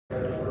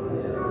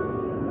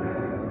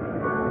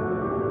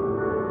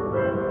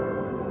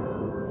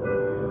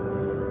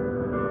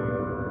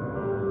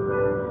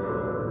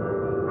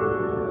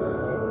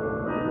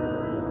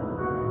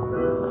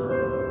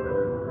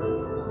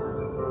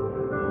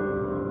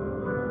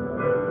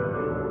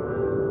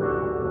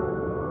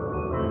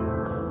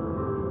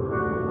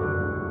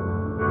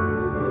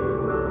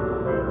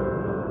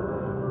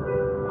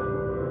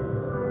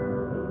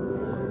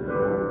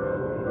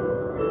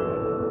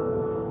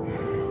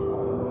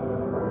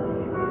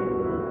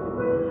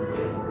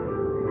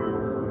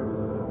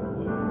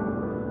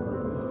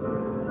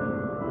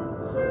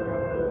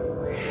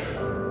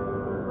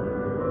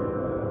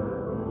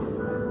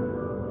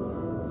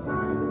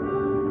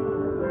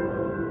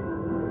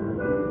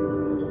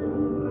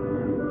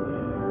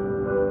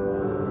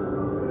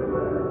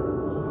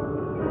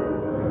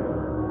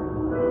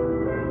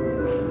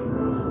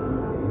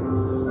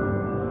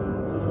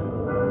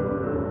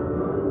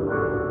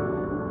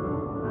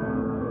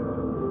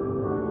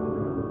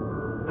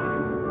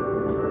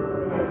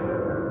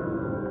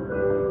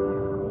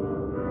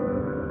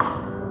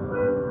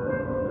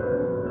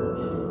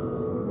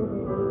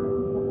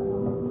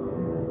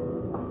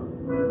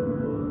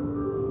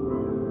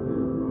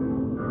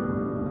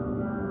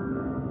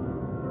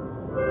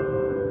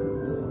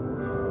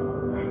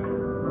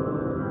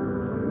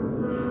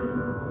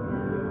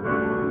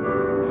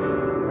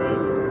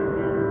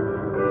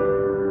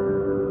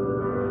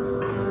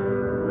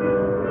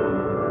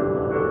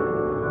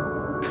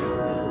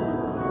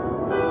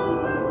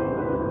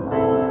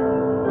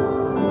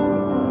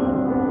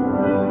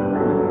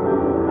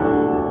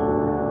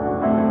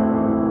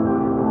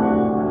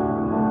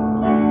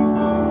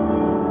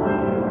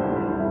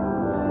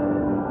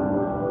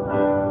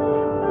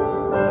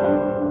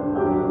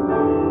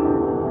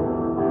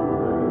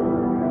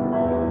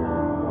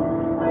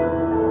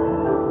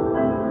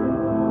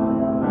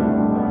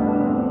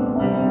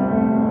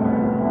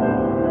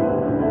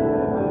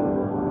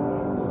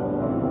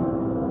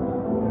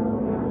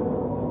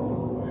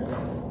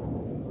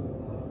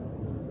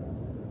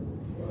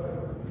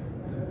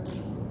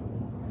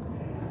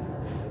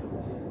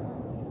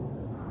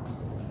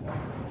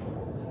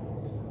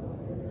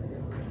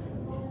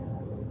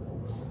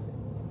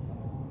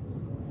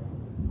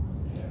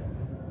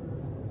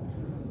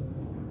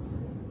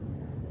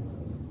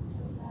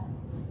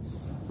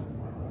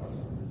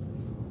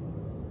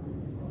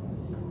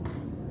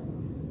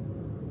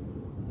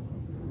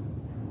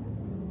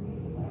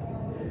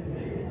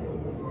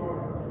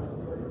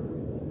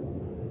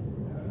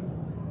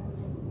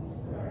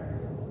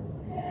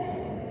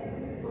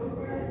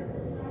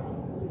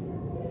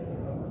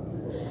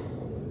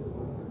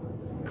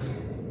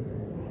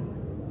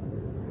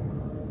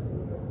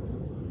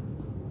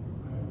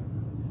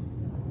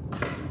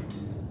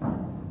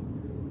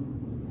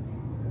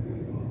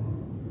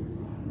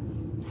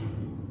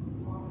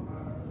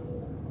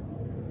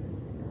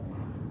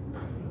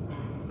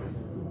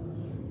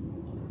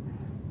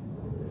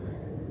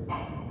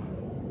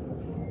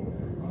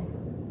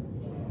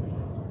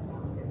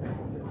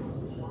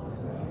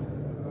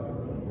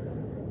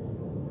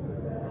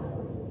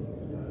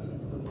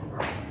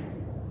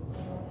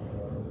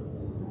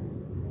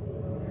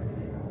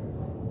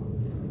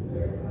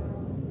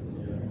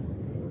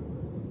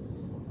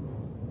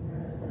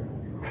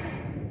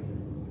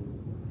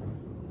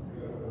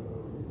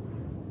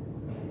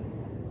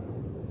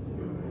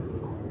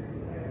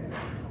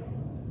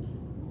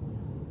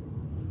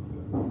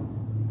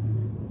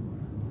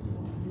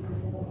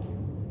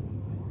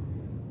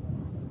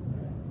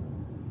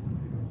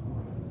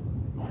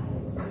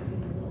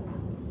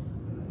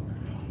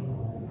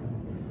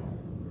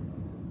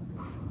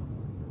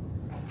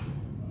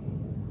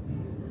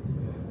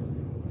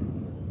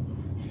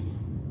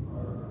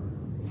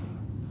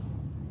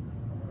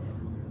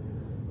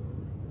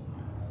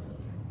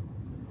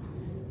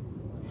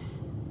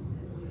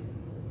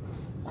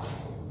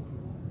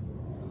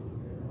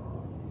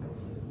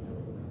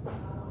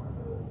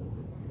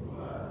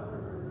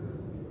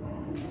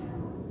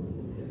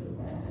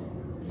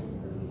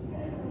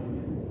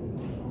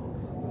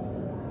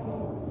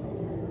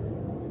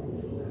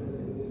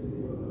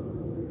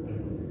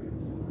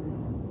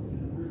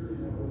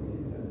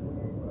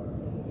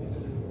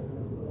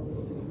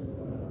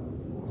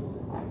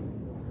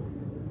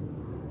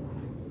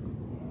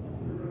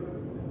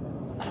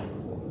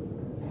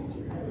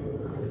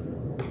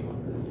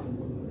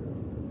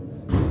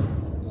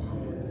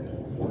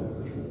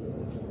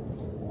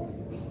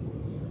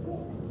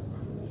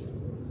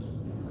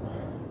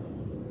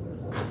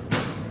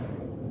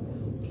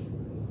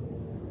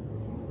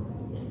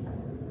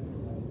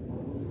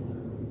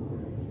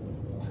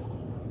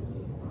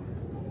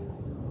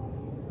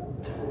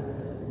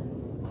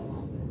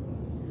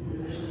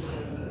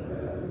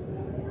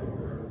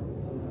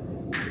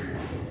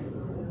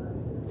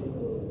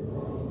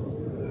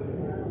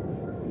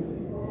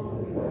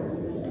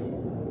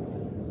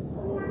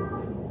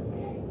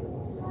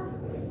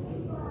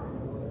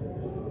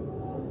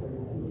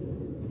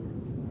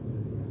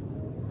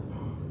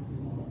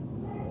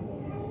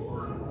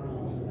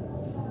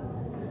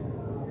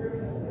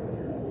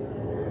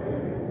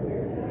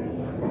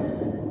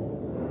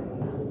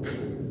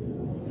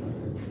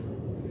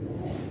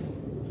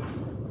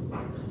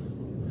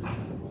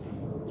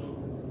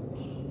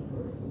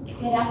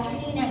Good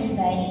afternoon,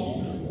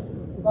 everybody.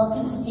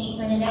 Welcome to St.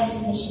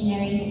 Bernadette's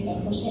Missionary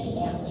Discipleship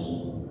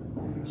Family.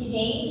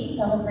 Today we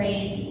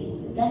celebrate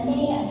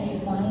Sunday of the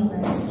Divine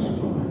Mercy.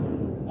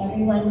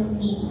 Everyone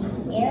please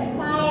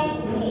verify,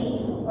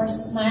 wave, or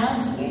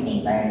smile to your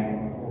neighbor.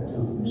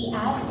 We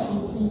ask that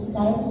you please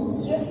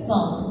silence your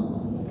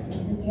phone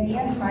and prepare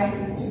your heart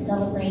to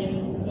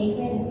celebrate the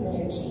sacred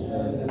liturgy.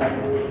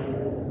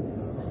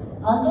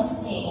 On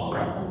this day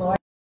that the Lord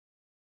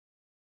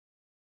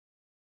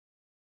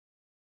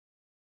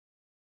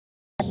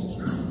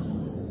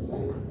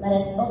let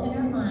us open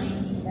our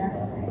minds and our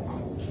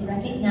hearts to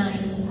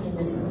recognize the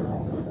risen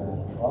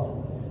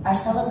Lord. Our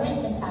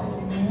celebrant this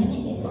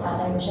afternoon is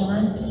Father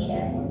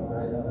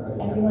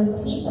JohnPeter. Everyone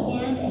please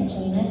stand and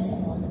join us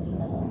in welcoming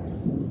the Lord.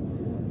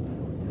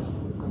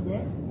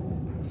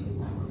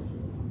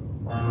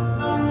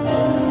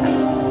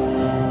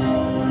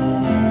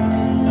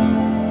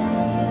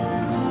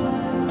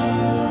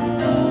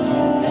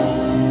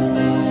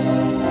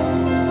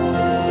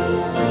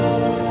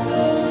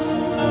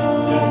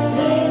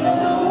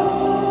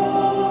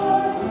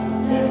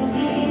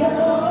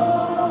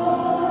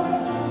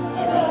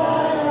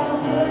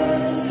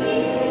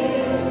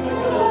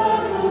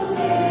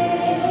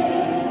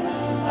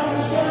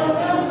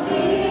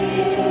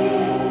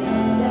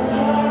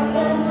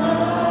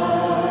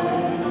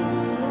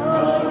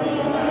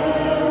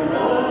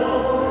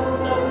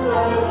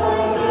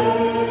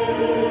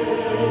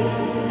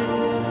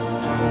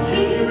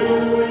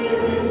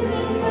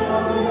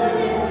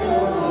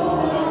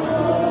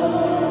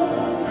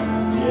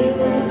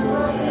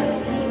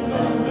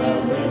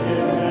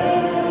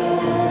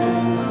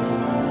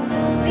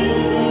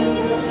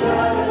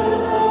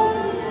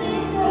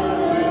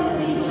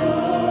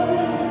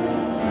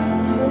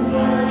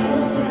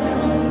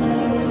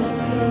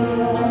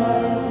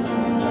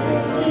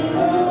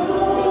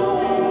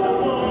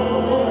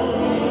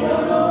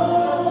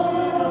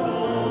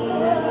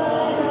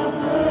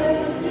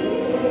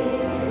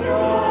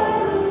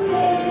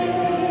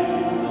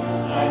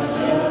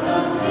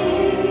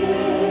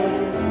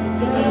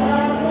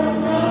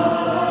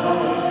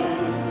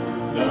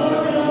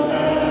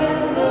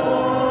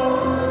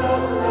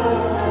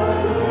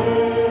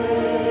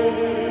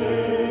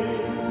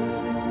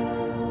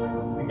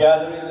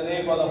 Gather in the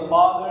name of the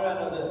Father, and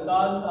of the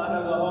Son, and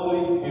of the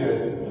Holy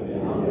Spirit.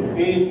 Amen.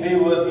 Peace be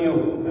with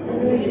you.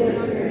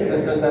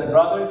 Sisters and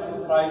brothers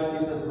in Christ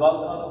Jesus,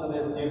 welcome to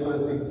this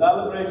Eucharistic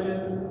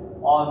celebration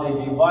on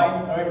the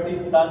Divine Mercy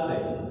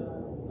Sunday.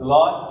 The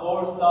Lord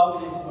pours out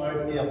His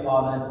mercy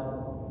upon us,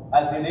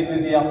 as He did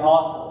with the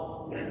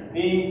apostles.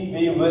 Peace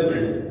be with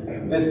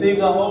you. Receive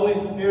the Holy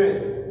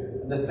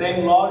Spirit. The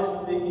same Lord is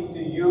speaking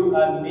to you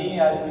and me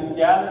as we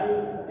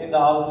gather in the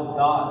house of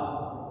God.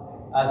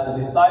 As the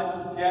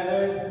disciples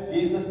gathered,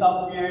 Jesus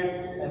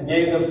appeared and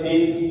gave the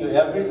peace to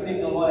every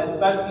single one,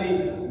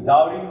 especially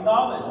doubting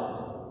Thomas.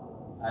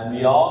 And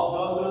we all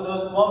go through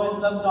those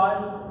moments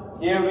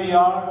sometimes. Here we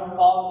are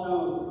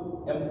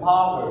called to,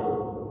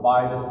 empowered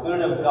by the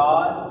Spirit of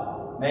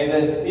God. May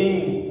the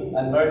peace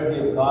and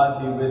mercy of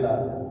God be with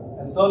us.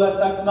 And so let's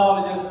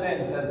acknowledge our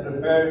sins and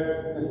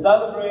prepare to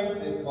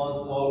celebrate this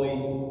most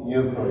holy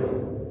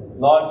Eucharist.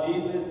 Lord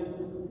Jesus,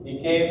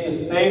 He came to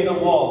save the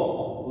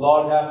world.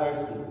 Lord, have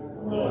mercy.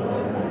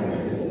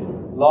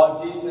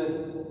 Lord Jesus,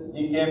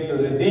 He came to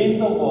redeem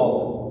the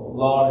world.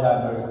 Lord,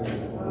 have mercy.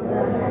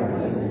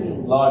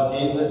 Lord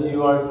Jesus,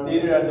 You are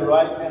seated at the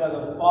right hand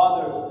of the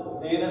Father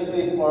to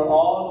intercede for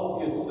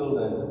all of Your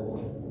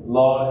children.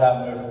 Lord,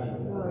 have mercy.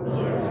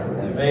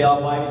 May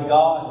Almighty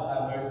God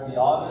have mercy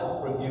on us,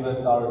 forgive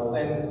us our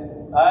sins,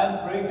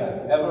 and bring us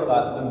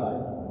everlasting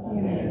life.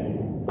 Amen.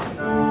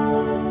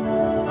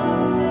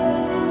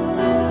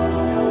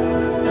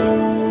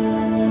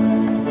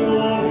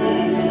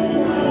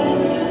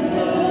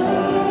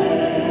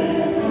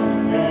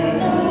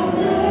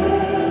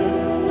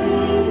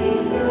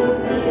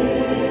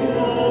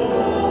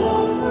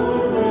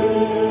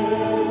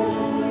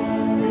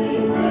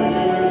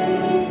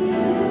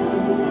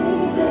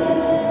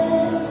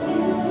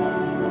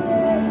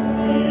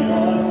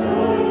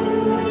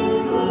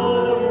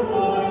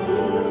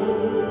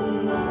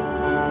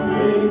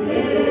 Amen.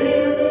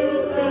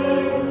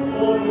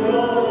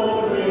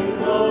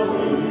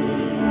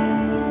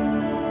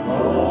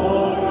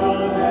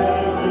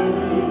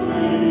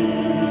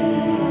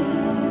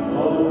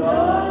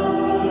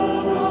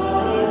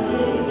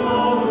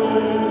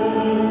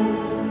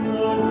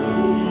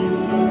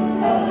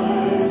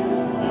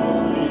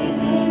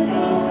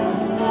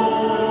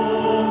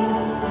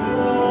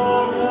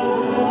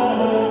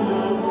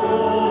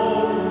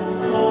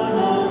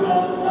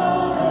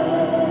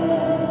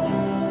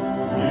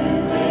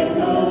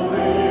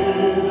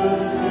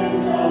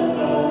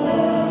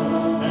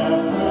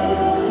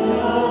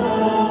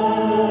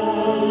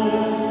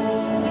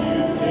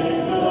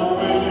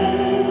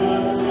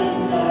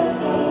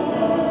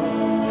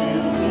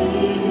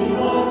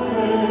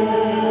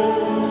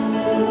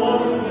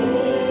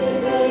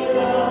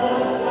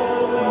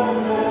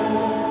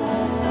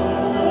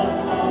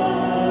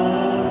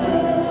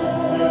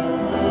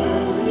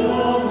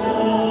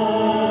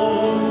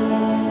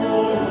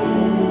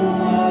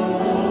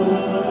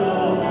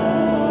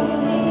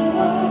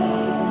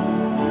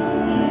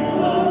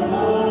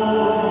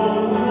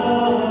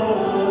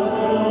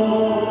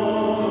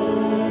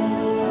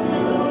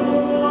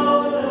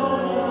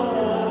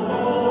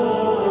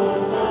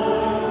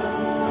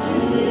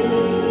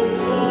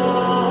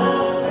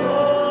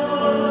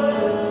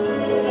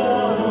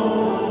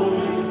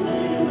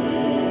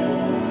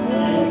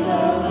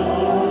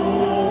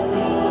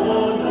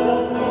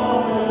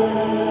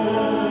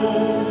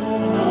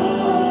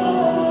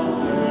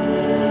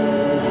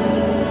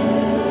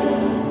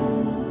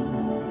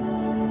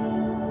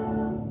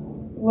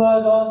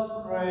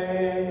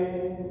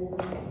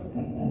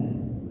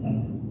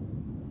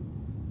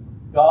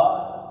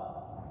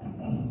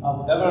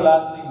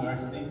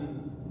 mercy,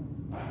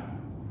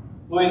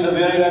 who in the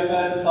very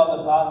recurrence of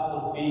the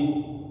Paschal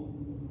feast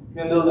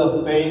kindle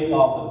the faith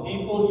of the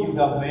people you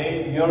have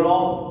made your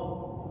own.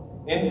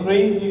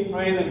 Increase, we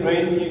pray, the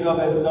grace you have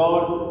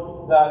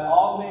bestowed, that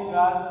all may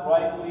grasp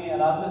rightly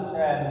and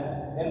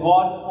understand in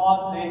what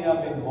font they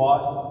have been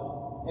washed,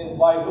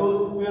 by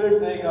whose Spirit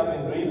they have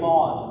been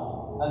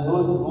reborn, and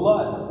whose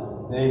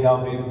blood they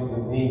have been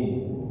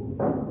redeemed.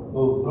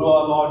 Who, through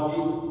our Lord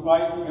Jesus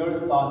Christ, your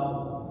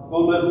Son, who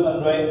lives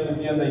and reigns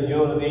with you in the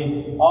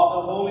unity of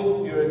the Holy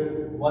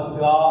Spirit, one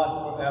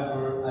God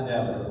forever and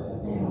ever.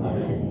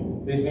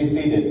 Amen. Please be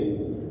seated.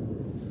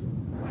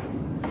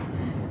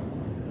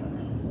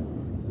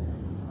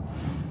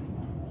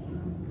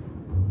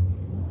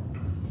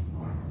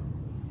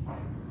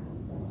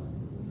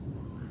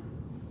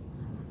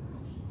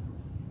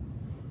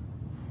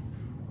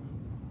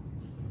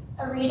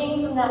 A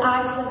reading from the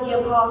Acts of the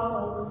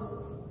Apostles.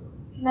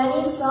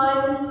 Many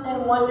signs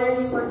and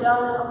wonders were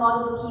done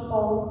among the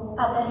people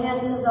at the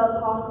hands of the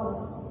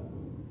apostles.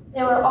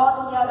 They were all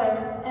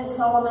together in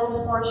Solomon's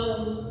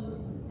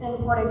portion in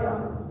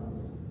portico.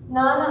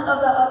 None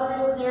of the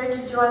others dared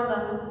to join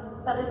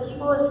them, but the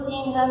people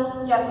esteemed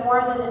them yet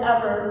more than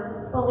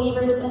ever.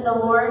 Believers in the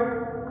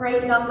Lord,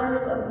 great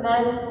numbers of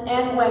men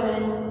and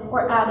women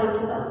were added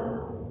to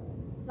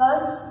them.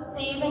 Thus,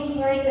 they even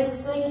carried the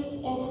sick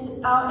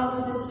out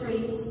into the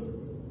streets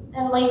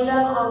and laid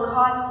them on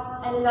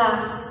cots and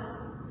mats,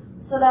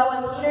 so that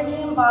when Peter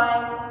came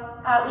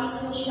by, at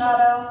least his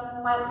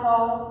shadow might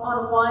fall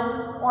on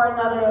one or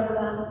another of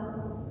them.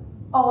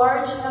 A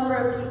large number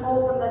of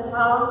people from the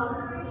towns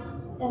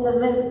in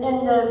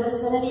the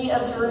vicinity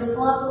of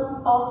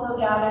Jerusalem also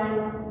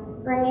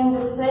gathered, bringing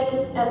the sick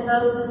and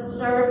those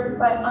disturbed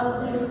by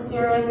unclean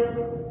spirits,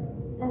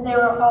 and they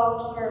were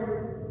all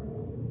cured.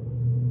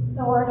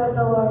 The word of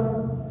the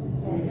Lord.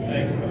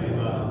 Thanks be to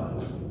God.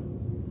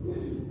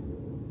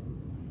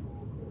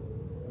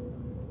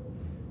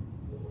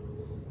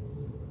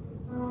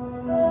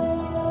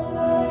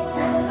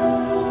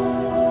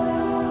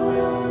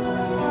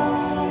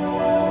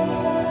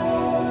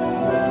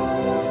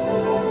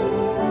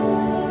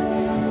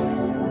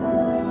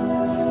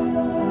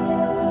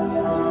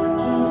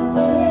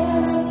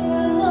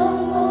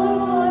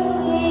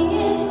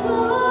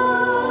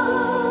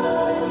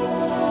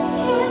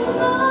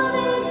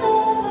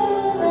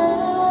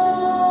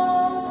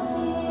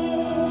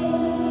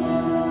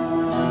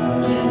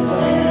 Give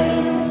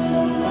thanks to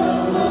the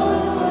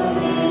Lord, for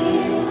He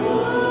is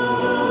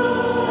good.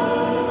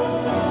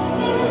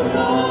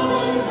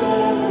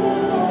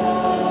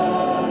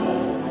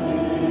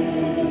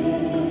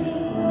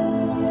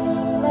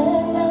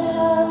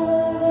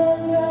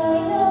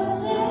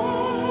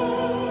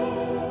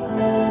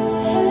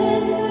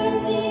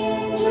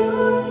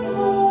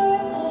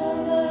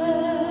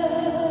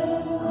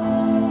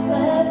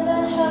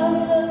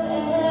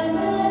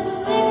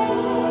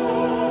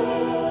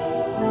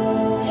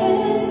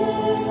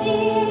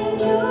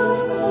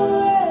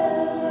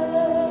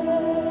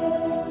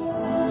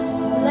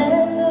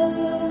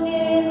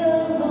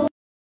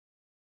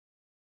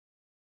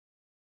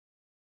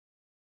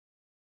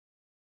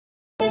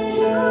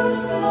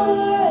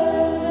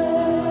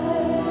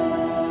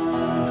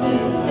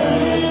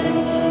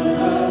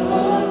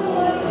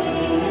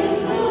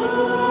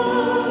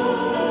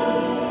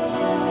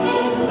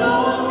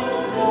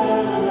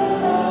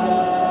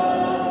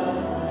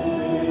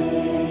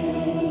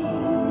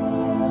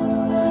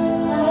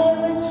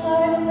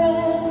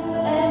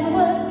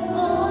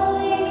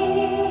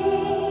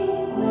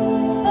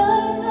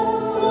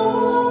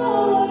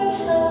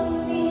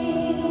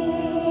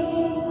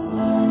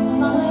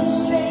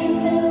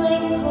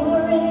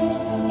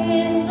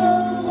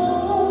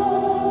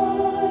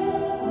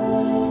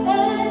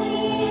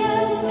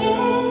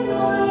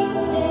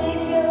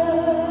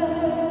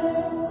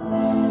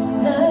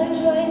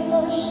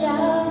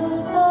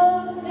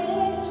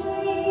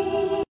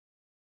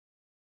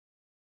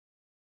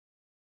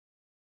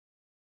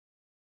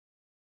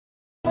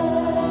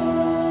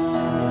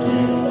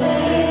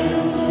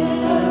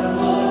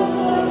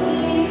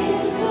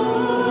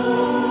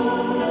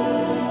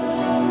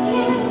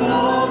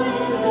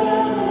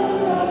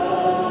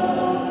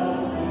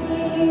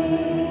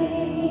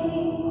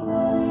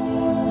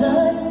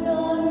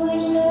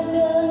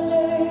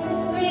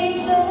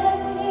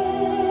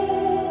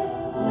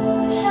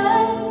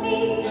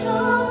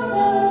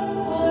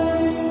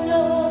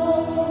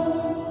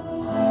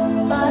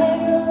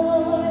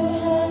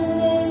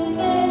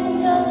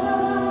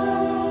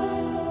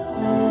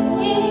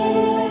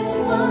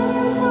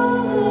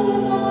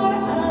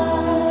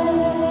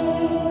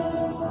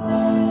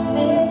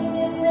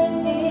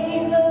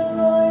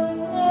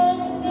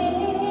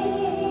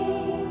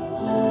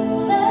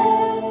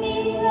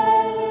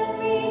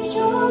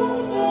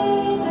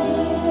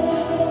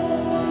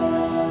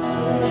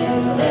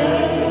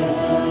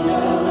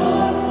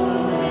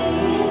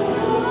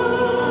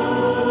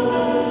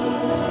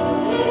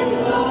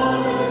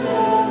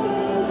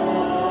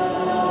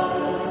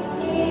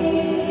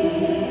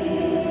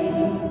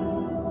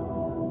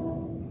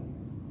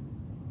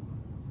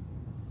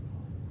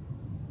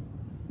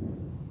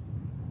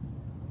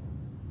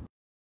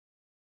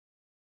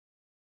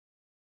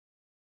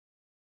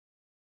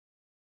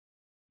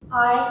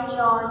 I,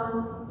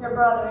 John, your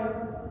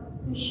brother,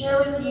 who share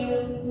with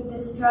you the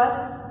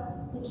distress,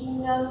 the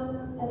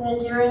kingdom, and the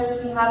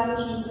endurance we have in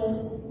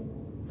Jesus,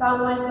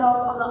 found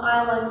myself on the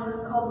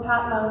island called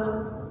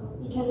Patmos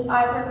because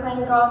I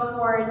proclaimed God's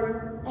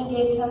word and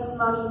gave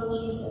testimony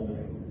to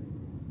Jesus.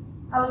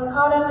 I was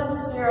caught up in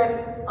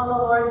spirit on the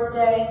Lord's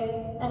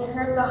day and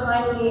heard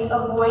behind me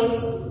a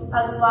voice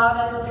as loud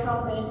as a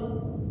trumpet,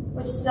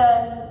 which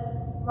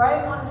said,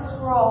 "Write on a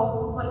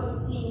scroll what you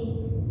see."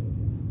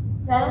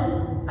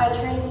 Then I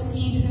turned to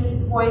see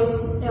whose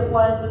voice it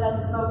was that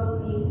spoke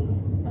to me,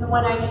 and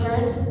when I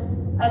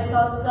turned, I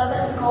saw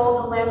 7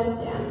 gold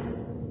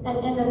lampstands, and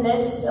in the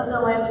midst of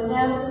the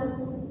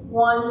lampstands,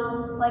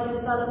 one like a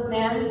son of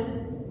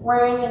man,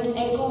 wearing an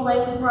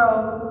ankle-length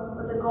robe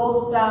with a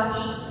gold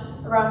sash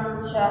around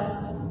his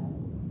chest.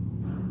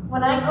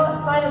 When I caught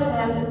sight of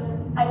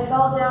him, I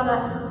fell down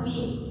at his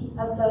feet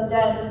as though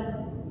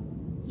dead.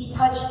 He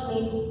touched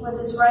me with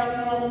his right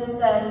hand and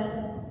said,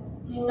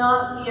 "Do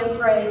not be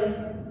afraid.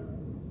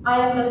 I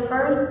am the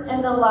first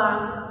and the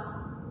last,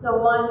 the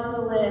one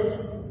who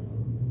lives.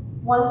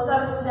 Once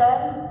I was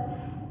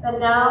dead, but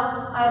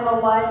now I am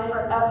alive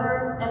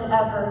forever and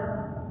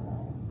ever.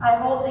 I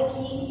hold the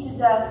keys to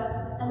death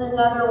and the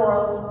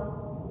netherworld.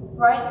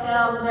 Write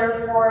down,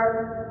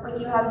 therefore, what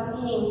you have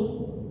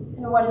seen,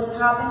 and what is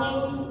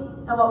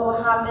happening, and what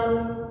will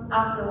happen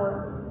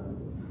afterwards."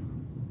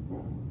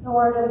 The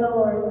word of the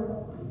Lord.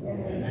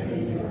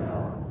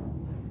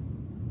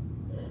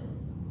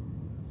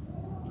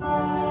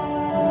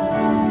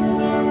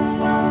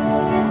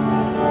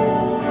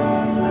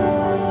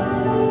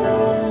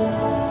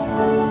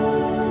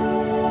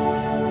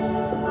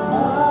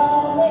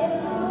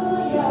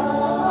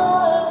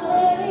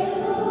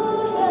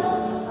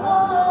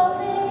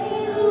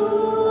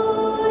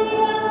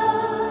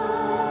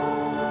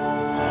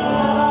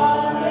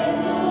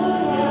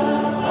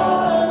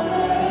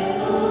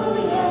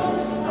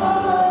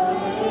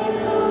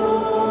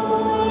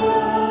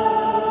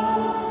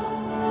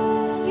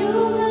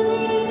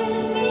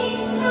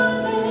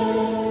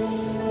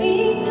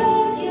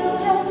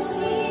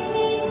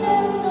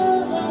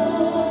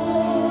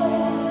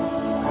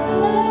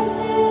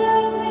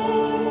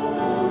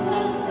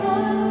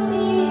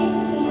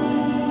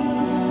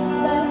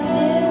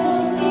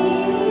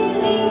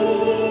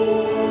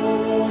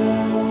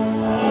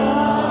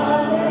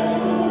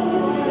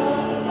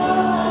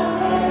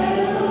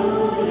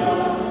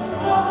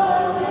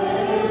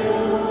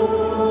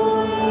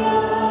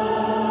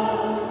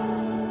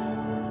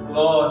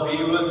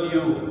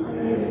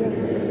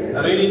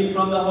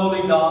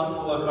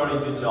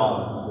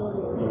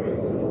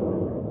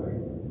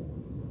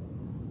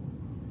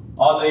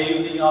 On the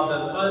evening of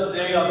the first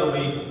day of the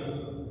week,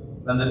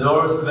 when the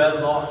doors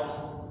were locked,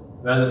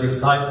 where the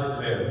disciples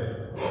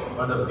were,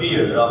 for the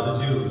fear of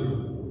the Jews,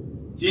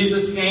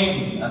 Jesus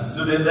came and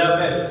stood in their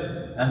midst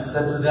and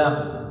said to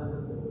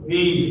them,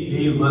 "Peace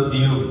be with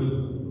you."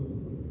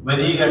 When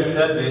he had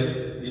said this,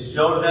 he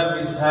showed them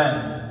his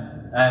hands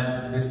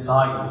and his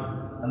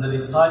side, and the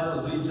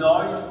disciples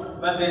rejoiced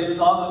when they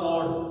saw the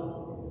Lord.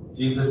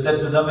 Jesus said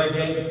to them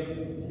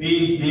again,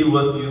 "Peace be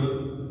with you.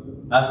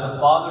 As the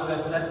Father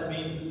has sent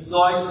me,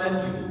 so I send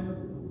you."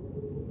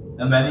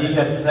 And when he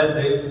had said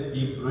this,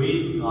 he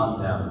breathed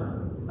on them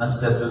and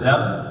said to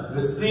them,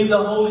 "Receive the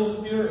Holy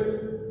Spirit.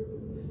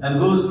 And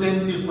whose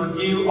sins you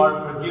forgive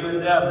are forgiven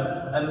them,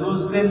 and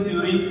whose sins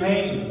you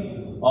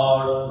retain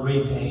are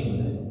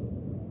retained."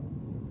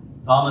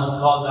 Thomas,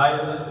 called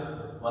Didymus,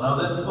 one of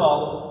the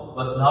 12,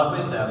 was not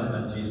with them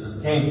when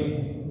Jesus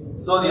came.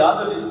 So the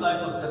other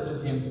disciples said to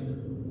him,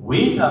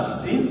 "We have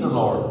seen the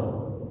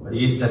Lord." But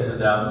he said to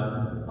them,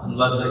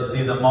 "Unless I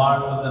see the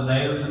mark of the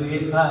nails in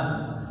his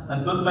hands,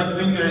 and put my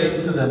finger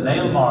into the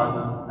nail mark,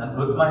 and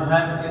put my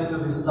hand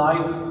into his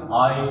side,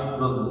 I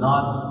will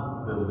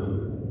not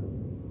believe."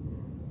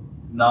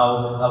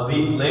 Now, a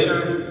week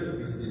later,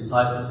 his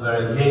disciples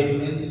were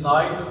again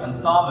inside,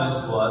 and Thomas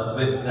was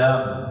with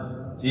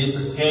them.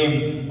 Jesus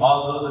came,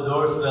 although the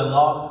doors were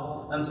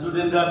locked, and stood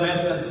in their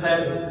midst and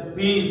said,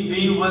 "Peace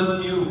be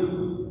with you."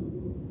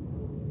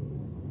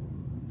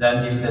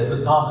 Then he said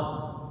to Thomas,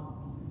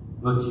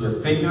 "Put your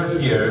finger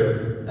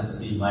here and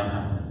see my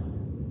hands,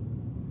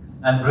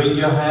 and bring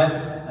your hand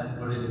and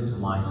put it into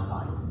my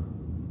side.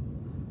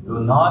 Do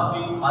not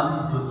be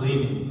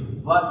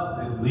unbelieving, but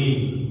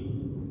believe."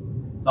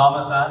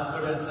 Thomas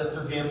answered and said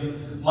to him,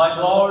 "My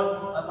Lord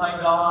and my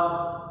God."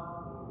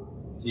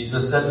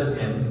 Jesus said to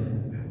him,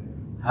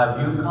 "Have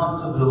you come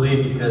to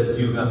believe because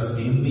you have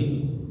seen me?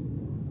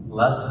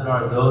 Blessed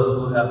are those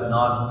who have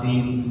not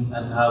seen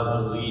and have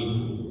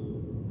believed."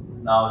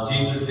 Now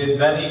Jesus did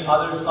many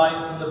other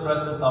signs in the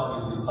presence of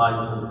his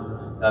disciples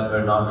that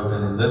were not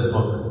written in this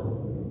book.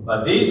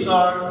 But these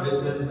are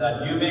written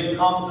that you may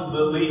come to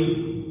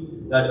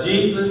believe that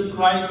Jesus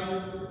Christ,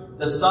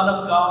 the Son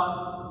of God,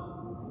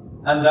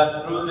 and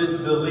that through this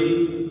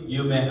belief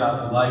you may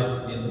have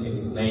life in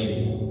his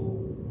name.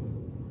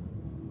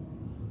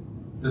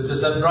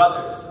 Sisters and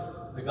brothers,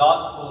 the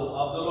Gospel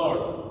of the Lord.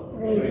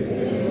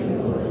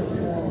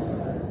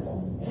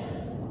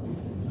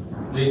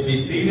 Please be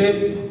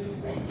seated.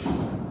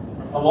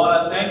 I want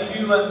to thank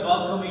you and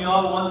welcome you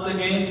all once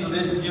again to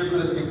this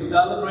Eucharistic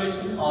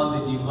celebration on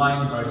the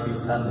Divine Mercy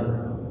Sunday.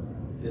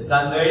 The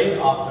Sunday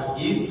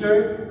after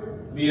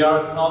Easter, we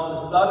are called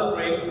to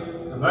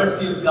celebrate the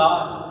mercy of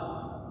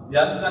God, the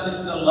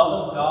unconditional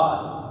love of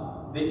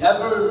God, the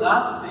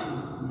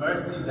everlasting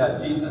mercy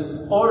that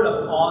Jesus poured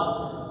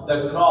upon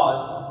the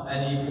cross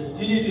and He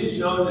continued to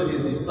show to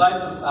His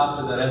disciples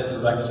after the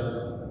resurrection.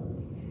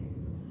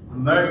 The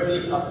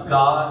mercy of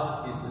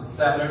God is the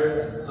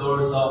center and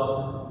source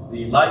of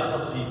the life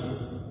of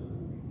Jesus.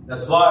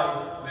 That's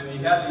why when we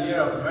had the year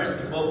of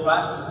mercy, Pope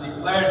Francis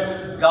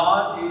declared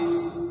God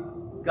is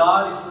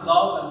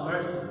love and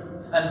mercy.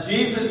 And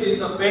Jesus is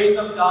the face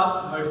of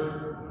God's mercy.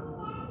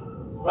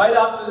 Right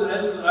after the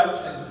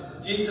resurrection,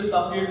 Jesus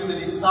appeared to the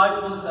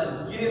disciples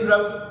and He didn't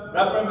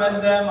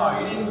reprimand them or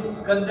He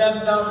didn't condemn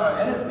them or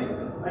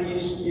anything. But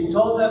He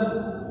told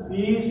them,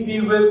 peace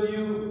be with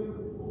you.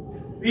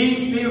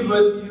 Peace be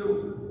with you.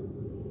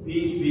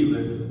 Peace be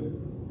with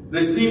you.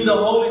 Receive the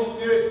Holy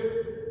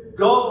Spirit.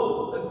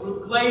 Go and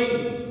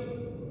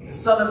proclaim the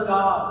Son of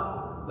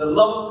God, the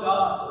love of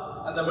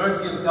God, and the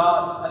mercy of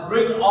God, and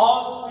bring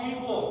all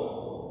people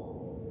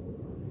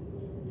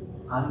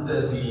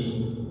under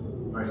the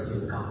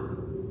mercy of God.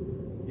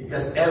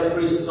 Because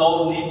every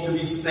soul needs to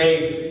be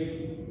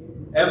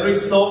saved. Every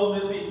soul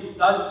will be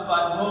touched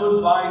and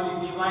moved by the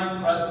divine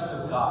presence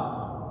of God.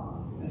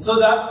 And so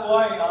that's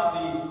why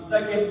on the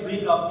second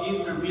week of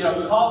Easter, we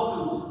are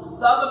called to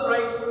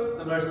celebrate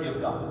the mercy of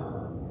God.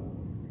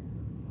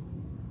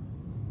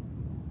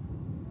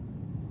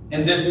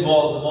 In this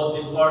world, the most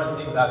important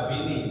thing that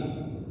we need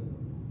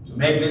to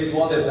make this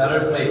world a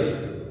better place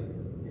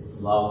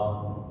is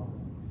love,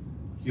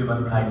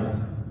 human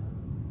kindness.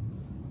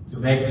 To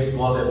make this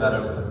world a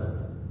better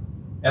place.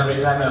 Every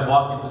time I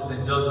walk into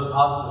St. Joseph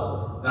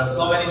Hospital, there are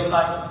so many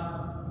signs.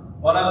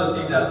 One of the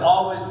things that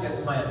always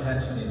gets my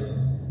attention is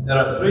there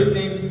are three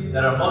things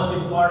that are most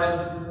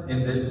important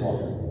in this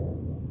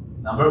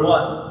world. Number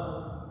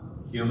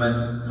one,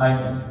 human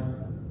kindness.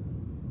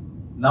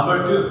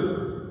 Number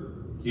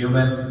two,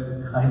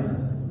 human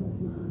kindness.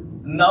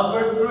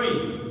 Number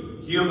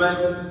three,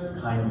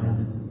 human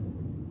kindness.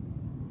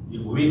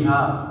 If we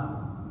have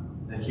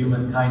the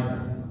human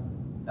kindness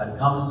that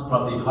comes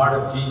from the heart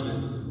of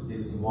Jesus,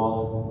 this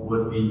world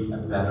would be a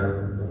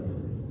better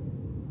place.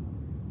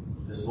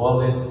 This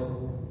world is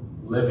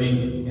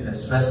living in a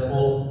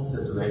stressful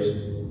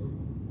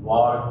situation.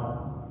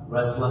 War,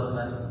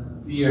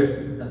 restlessness,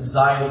 fear,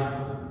 anxiety,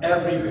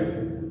 everywhere.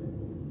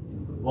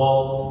 In the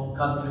world, in the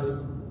countries,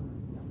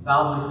 in the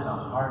families, in our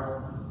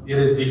hearts. It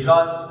is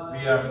because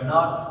we are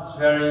not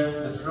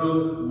sharing the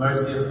true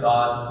mercy of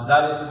God.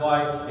 That is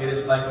why it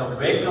is like a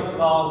wake-up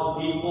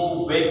call.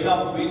 People, wake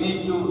up. We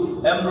need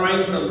to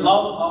embrace the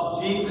love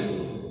of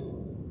Jesus.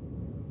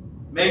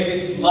 Make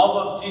this love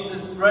of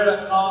Jesus spread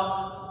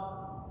across.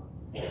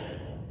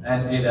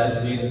 And it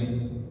has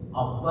been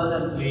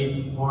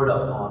abundantly poured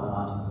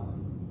upon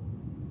us.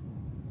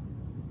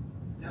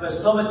 There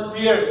was so much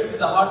fear in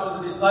the hearts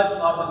of the disciples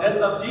of the death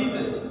of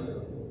Jesus.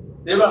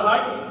 They were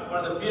hiding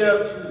for the fear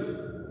of Jews.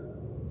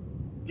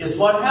 Guess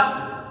what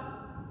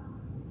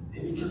happened?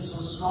 They became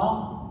so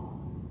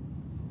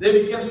strong.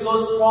 They became so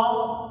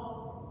strong.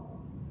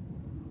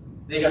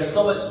 They got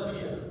so much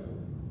fear.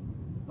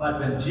 But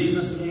when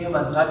Jesus came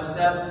and touched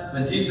them,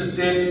 when Jesus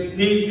said,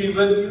 peace be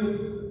with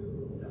you,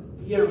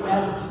 the fear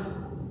went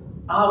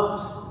out.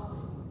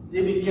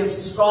 They became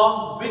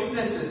strong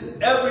witnesses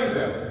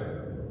everywhere.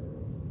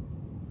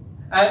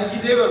 And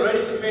they were ready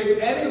to face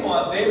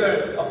anyone they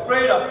were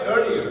afraid of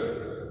earlier.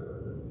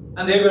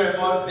 And they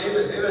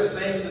were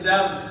saying to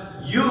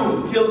them,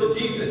 you killed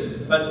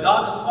Jesus, but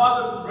God the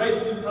Father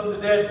raised him from the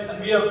dead, and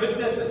we are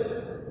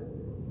witnesses.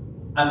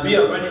 And we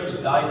are ready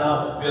to die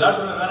now. We are not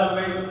going to run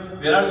away.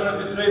 We are not going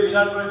to betray. We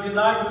are not going to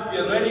deny. We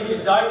are ready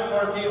to die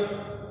for him.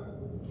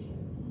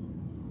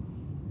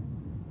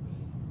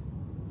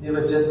 They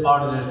were just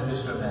ordinary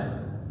fishermen.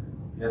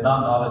 They are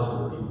not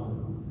knowledgeable people.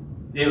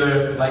 They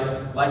were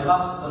like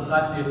us.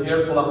 Sometimes we are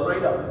fearful,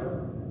 afraid of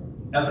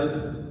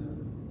everything.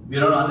 We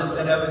don't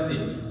understand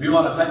everything. We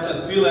want to touch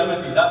and feel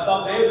everything. That's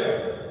how they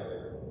were.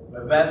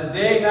 But when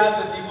they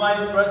had the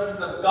divine presence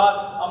of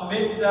God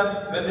amidst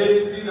them, when they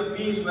received the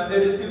peace, when they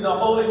received the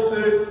Holy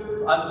Spirit,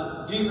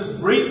 and Jesus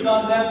breathed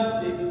on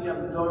them, they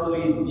became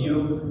totally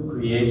new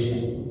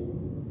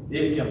creation.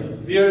 They became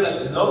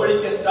fearless.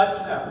 Nobody can touch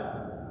them.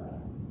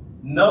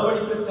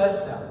 Nobody could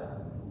touch them.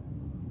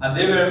 And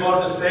they were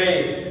about to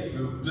say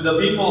to the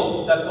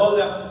people that told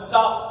them,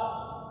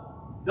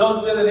 stop.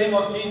 Don't say the name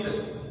of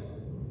Jesus.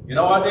 You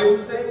know what they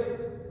would say?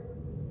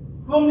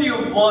 Whom do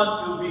you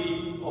want to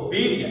be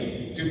obedient?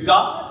 To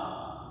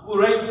God, who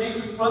raised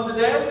Jesus from the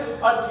dead,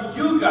 or to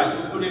you guys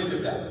who put him to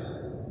death?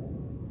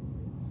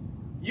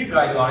 You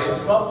guys are in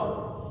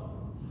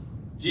trouble.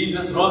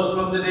 Jesus rose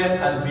from the dead,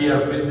 and we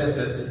are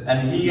witnesses,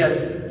 and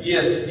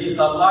He's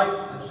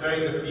alive and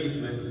sharing the peace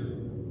with you.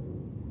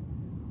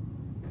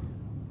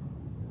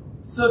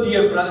 So,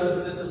 dear brothers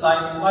and sisters,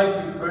 I invite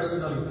you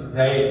personally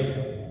today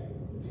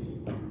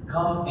to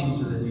come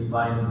into the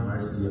divine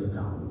mercy of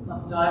God.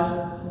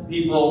 Sometimes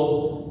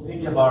people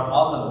think about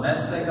all the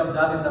mess they have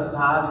done in the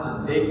past,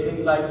 and they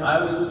think like,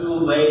 I was too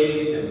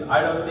late, and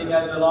I don't think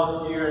I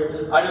belong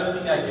here, I don't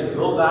think I can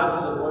go back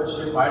to the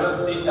worship, I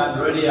don't think I'm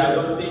ready, I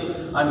don't think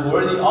I'm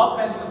worthy, all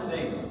kinds of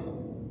things.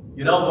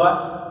 You know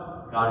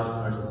what? God is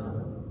merciful.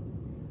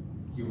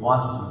 He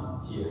wants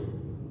you here.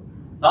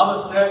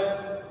 Thomas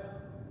said,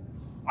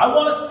 I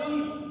want to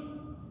see.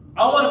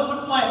 I want to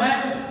put my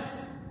hands.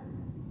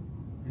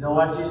 You know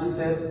what Jesus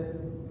said?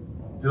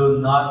 Do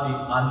not be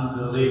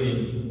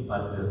unbelieving,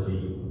 but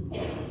believe.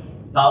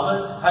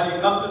 Thomas, have you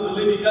come to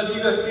believe because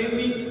you have seen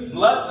me?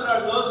 Blessed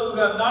are those who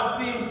have not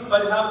seen,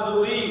 but have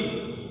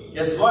believed.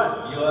 Guess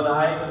what? You and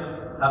I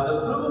have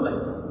the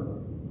privilege.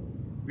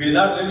 We did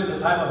not live in the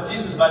time of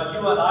Jesus, but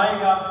you and I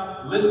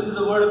have listened to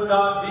the Word of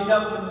God. We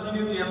have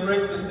continued to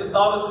embrace this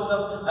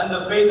Catholicism and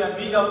the faith that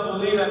we have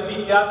believed, and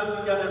we gather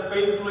together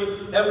faithfully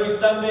every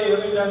Sunday,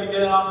 every time we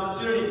get an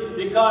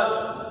opportunity, because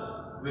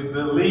we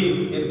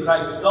believe in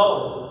Christ. So,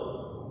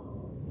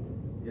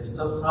 we are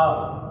so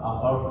proud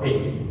of our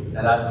faith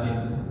that has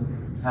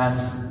been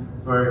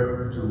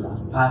transferred to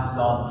us, passed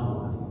on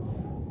to us.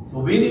 So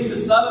we need to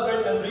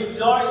celebrate and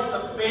rejoice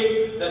the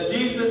faith that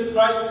Jesus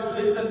Christ is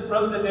risen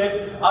from the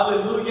dead.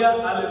 Hallelujah,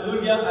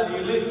 hallelujah, and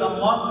He lives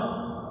among us.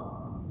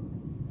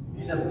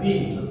 May the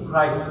peace of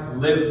Christ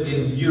live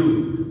in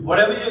you.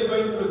 Whatever you're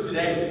going through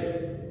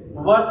today,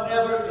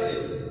 whatever it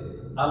is,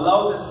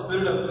 allow the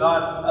Spirit of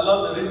God,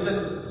 allow the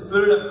risen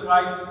Spirit of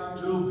Christ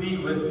to be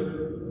with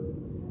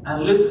you.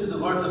 And listen to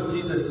the words of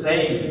Jesus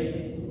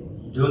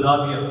saying, do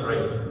not be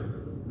afraid.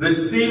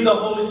 Receive the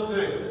Holy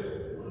Spirit.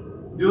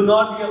 Do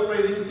not be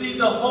afraid. Receive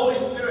the Holy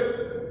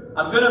Spirit.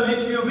 I'm going to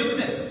make you a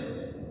witness.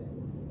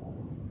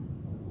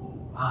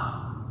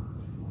 Wow.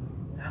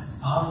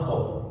 That's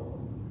powerful.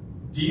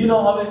 Do you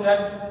know how many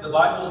times the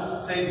Bible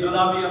says, do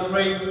not be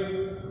afraid?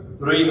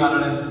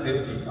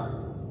 350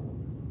 times.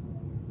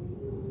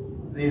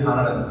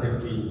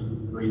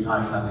 353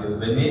 times.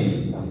 And it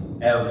means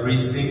every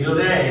single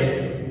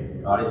day,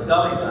 God is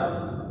telling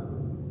us,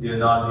 do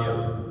not be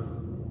afraid.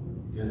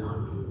 Do not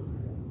be afraid.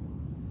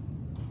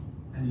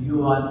 And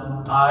you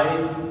and I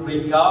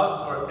freak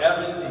out for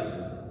everything.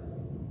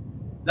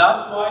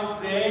 That's why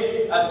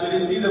today, as we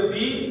receive the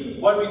peace,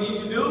 what we need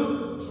to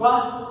do?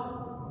 Trust.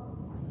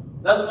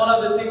 That's one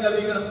of the things that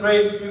we're going to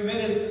pray in a few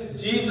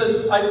minutes.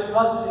 Jesus, I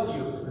trust in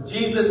you.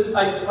 Jesus,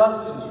 I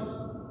trust in you.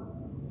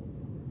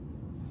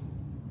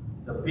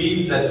 The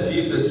peace that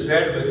Jesus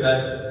shared with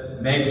us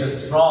makes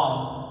us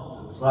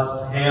strong to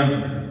trust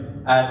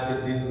Him as He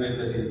did with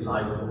the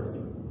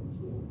disciples.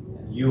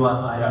 And you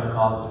and I are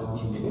called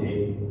to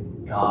imitate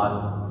God,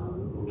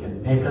 who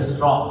can make us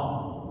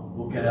strong,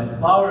 who can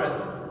empower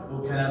us,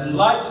 who can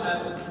enlighten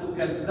us, who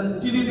can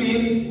continue to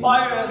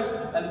inspire us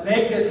and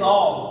make us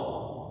all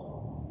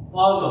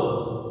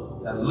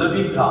follow the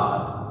living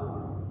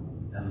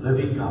God, the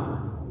living God,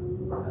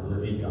 the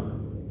living God.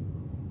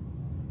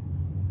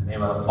 In the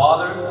name of the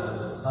Father, and of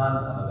the Son,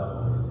 and of the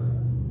Holy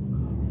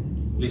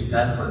Spirit. Please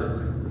stand for the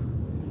prayer.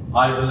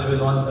 I believe in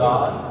one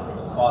God,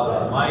 the Father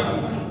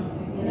Almighty,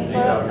 maker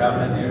of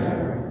heaven and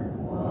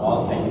earth,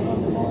 all things.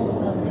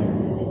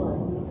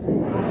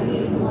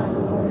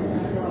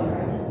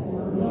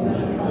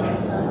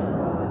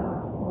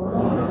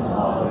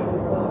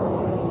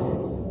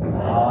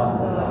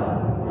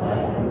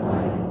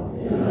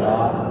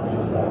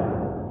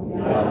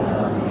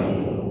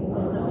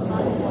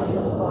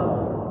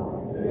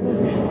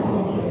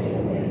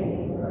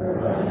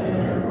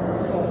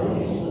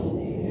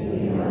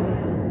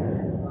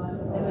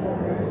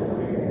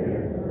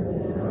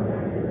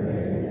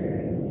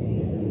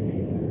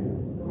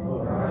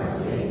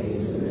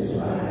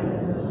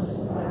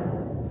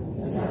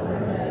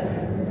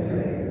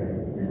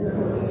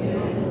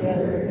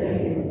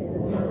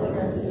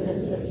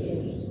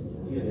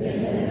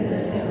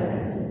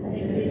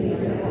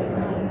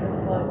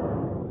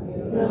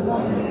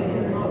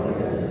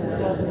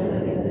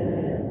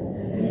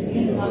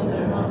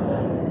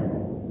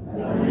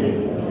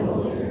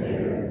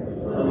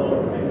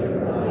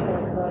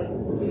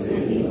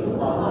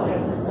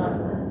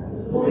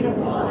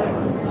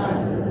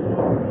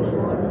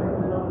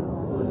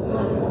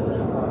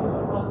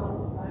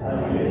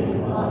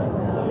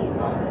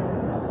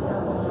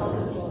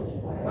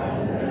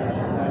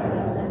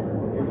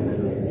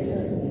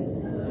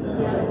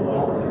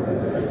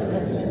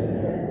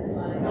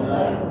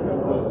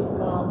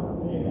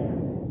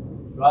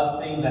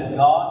 Trusting that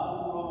God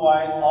will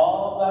provide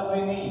all that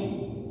we need,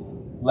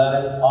 let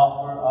us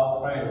offer our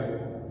prayers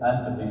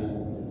and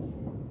petitions.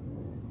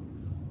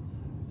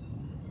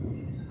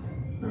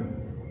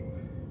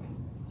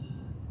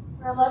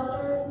 For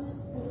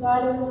electors,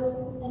 presiders,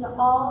 and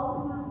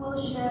all who will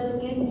share the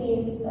good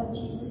news of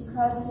Jesus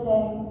Christ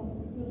today,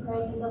 we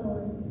pray to the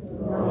Lord.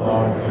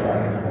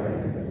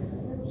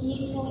 For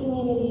peace in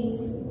communities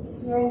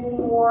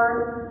experiencing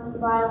war and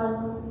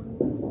violence,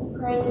 we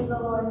pray to the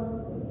Lord.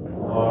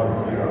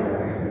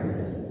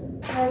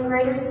 For a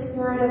greater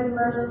spirit of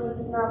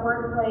mercy in our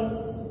workplace,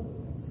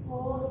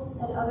 schools,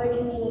 and other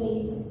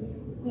communities,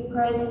 we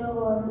pray to the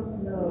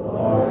Lord.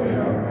 Lord,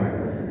 hear our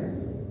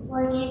prayers.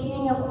 For a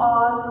deepening of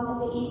awe in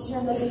the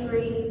Easter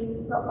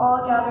mysteries, for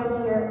all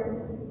gathered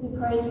here, we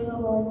pray to the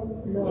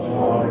Lord.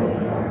 Lord,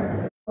 hear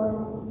our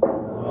prayers.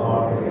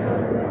 Lord, hear our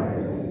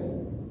prayers.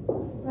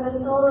 For the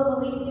soul of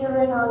Alicia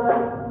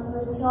Renaga, who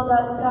was killed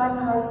at Stack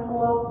High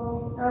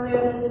School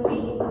earlier this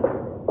week,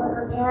 for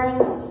her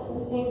parents, and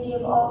the safety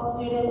of all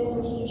students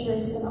and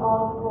teachers in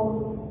all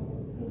schools,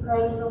 we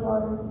pray to the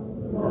Lord.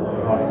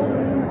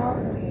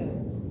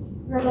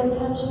 For the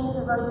intentions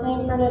of our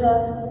St.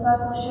 Bernadette's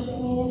discipleship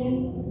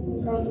community,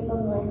 we pray to the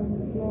Lord.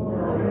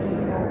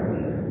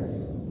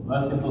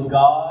 Merciful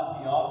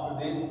God, we offer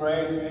these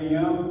prayers to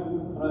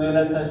you through the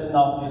intercession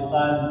of your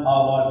Son,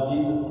 our Lord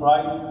Jesus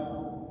Christ,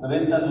 the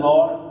risen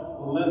Lord,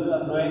 who lives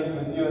and reigns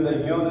with you in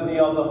the unity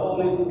of the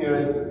Holy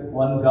Spirit,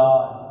 one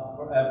God,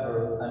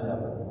 forever and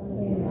ever.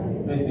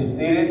 Amen. Please be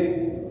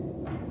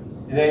seated.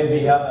 Today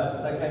we have a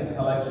second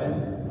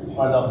collection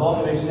for the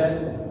home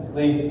mission.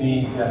 Please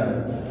be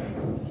generous.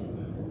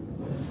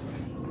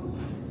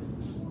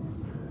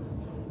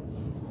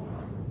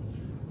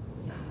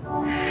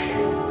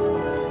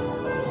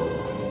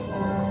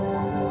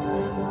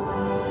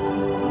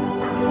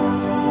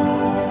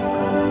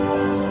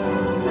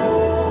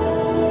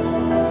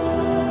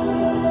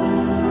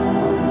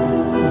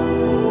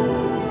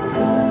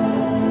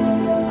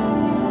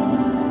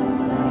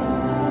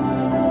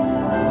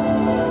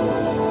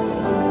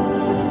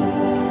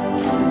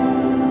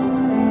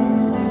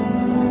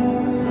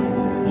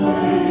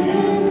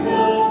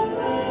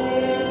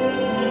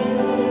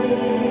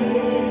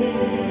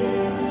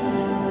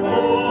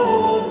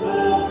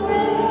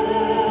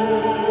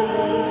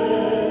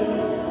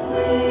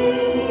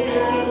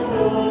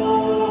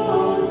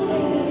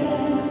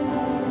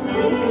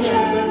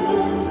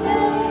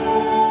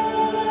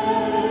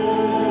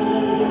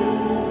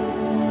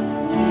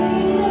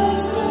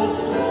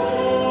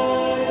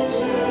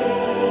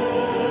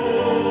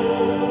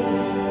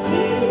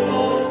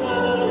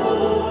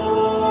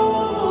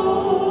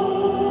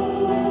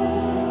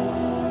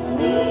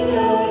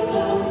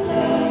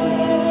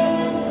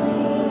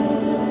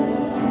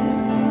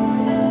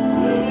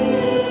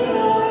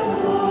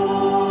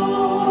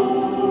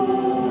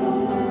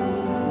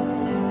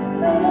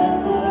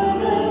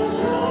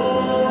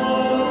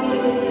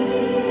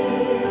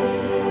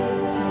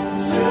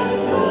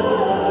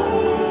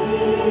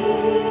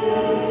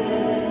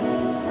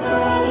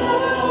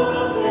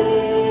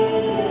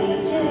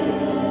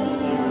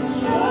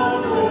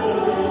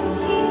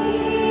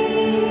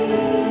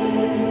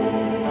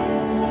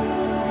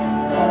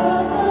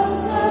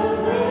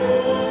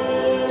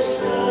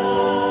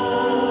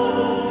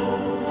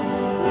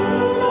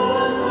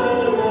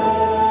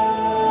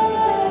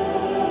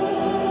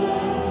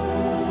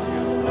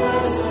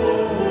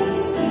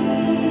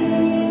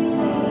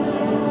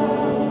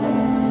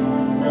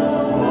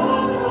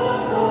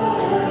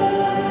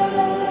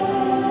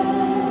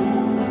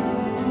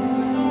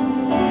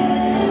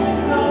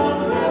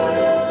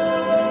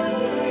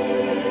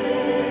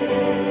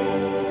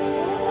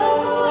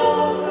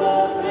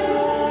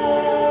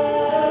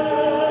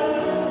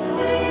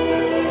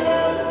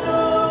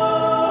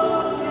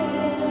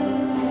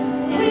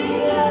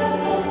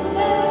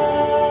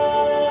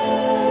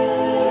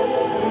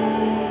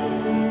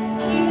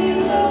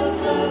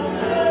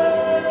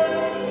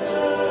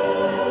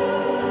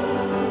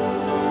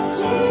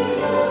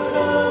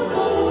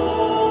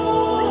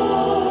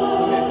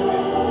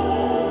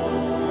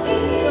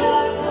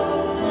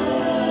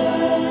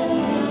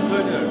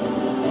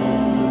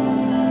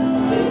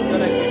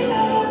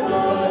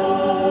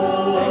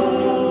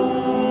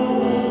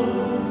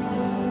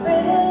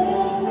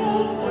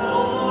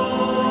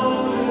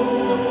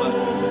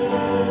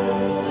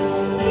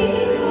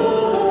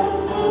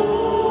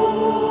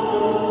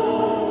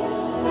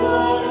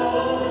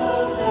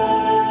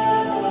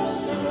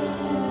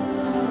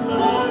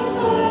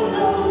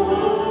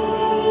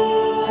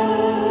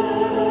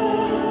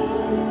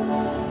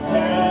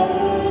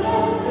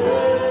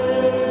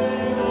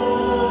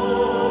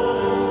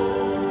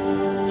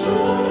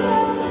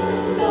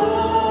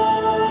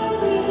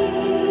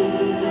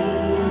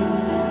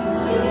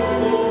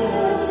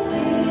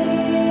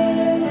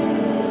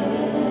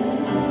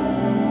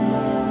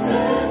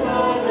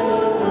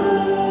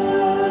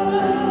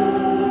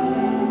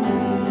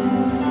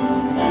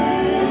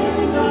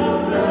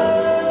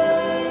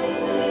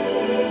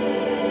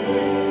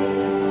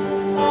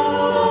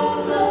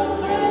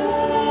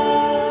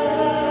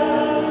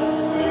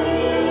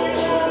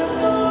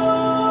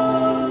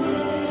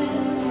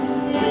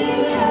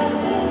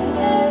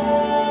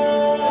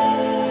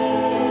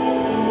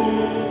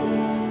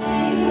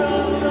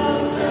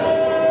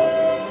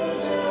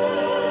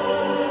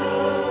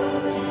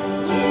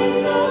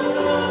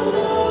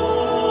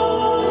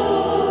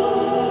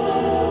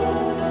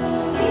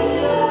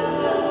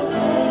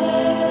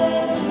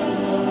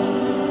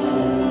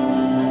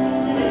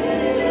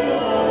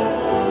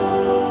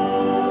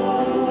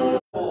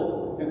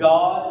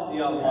 God,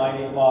 the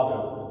Almighty Father.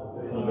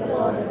 The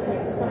Lord has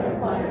set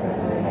sacrifice in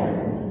our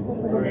hands, for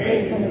the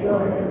praise and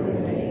glory of his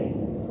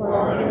name.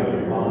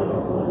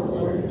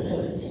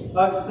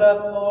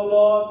 Accept, O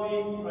Lord, we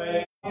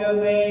pray, your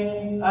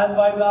name, and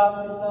by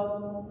baptism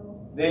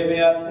they may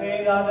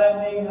attain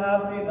unending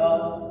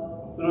happiness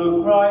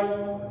through Christ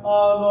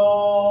our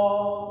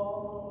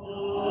Lord.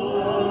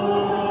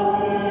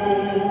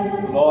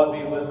 Amen. Lord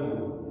be with you.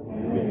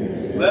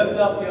 Lift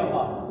up your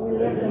hearts.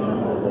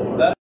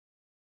 Let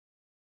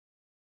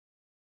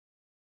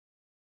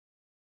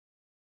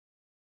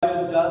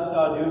just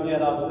our duty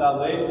and our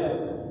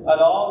salvation at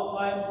all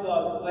times to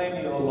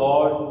acclaim you, O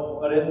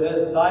Lord, but in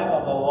this time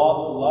of our walk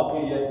to love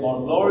you yet more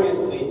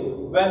gloriously,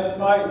 when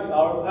Christ,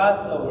 our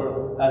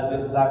Passover, has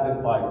been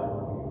sacrificed.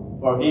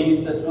 For he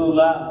is the true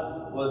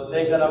Lamb who has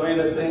taken away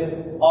the sins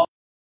of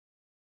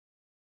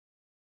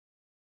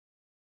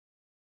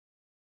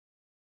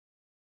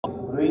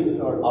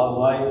restored our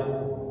life.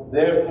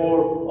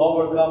 Therefore,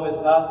 overcome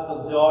with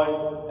paschal joy,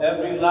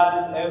 every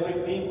land,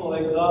 every people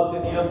exalts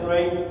in your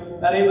praise,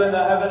 and even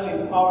the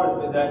heavenly powers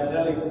with the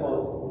angelic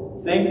host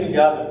sing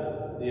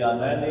together the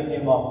unending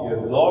hymn of your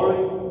glory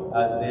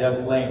as they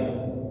acclaim.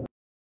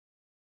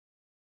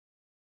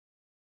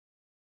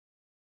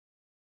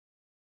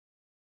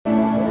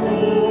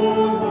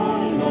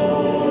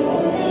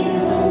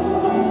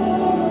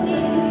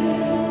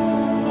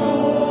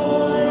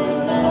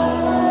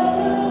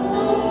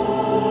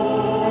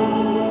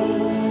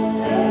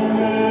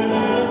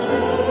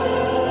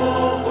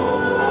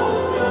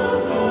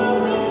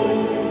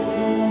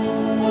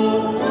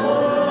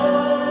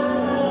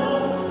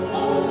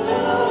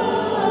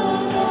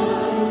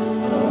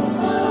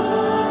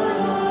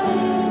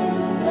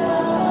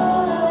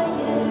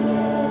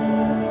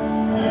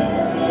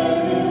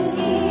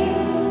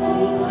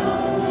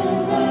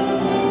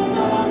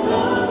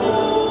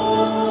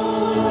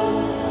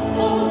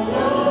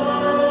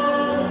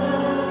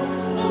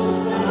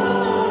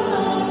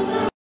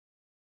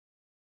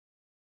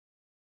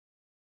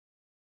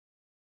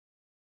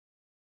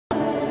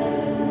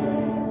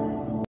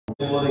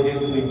 Before the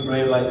gift, we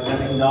pray by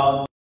sending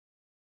down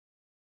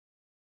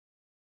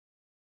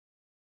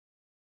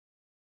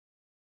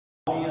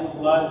the body and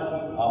blood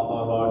of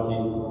our Lord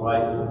Jesus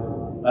Christ.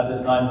 At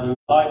the time you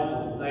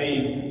disciples,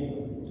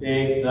 saying,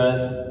 take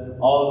this,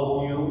 all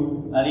of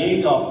you, and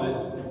eat of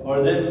it,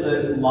 for this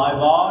is my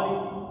body,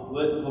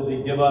 which will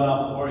be given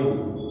up for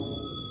you.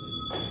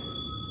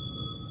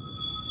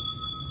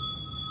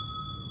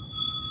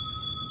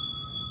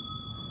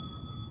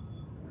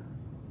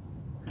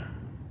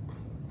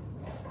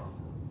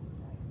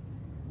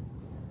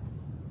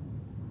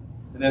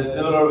 In a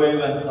similar way,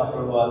 when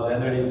supper was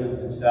ended, he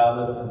took the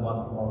chalice and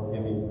once more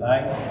giving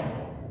thanks,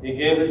 he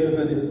gave it to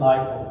the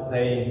disciples,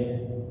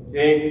 saying,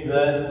 take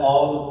this,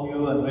 all of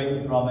you, and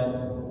drink from it.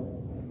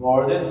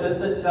 For this is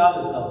the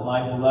chalice of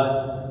my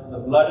blood, the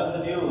blood of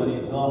the new and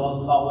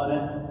eternal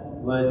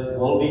covenant, which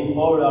will be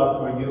poured out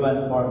for you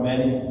and for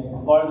many,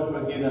 for the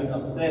forgiveness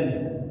of sins.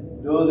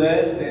 Do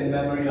this in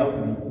memory of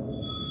me.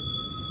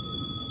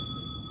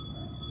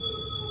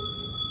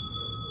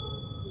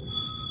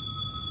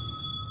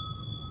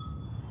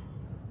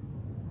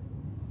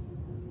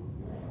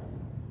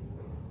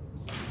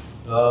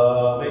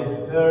 The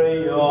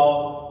mystery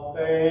of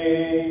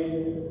faith.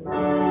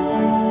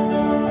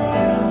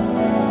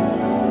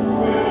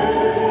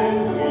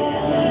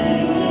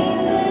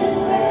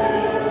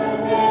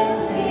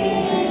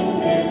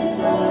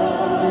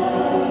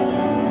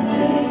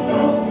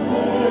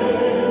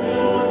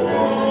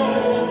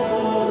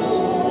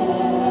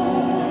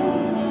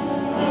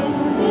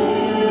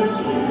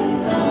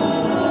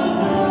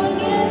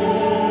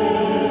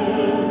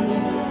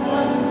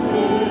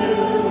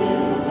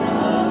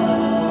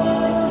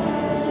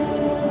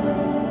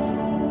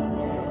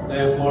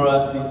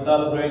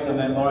 Celebrate the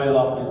memorial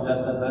of his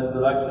death and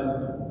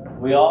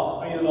resurrection, we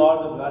offer you,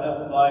 Lord, the bread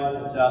of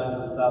life, the chalice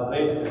of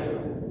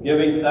salvation,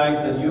 giving thanks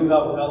that you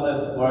have held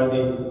us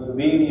worthy to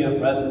be in your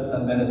presence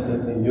and minister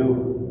to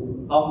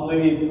you. Humbly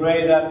we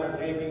pray that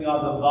partaking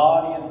of the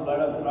body and blood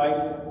of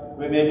Christ,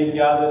 we may be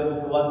gathered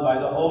into one by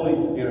the Holy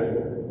Spirit.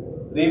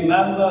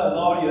 Remember,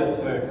 Lord, your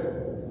church,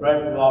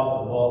 spread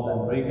throughout the world,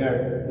 and bring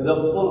her to the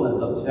fullness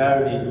of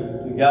charity,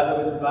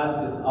 together with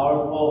Francis,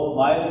 our Pope,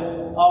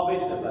 Myron, our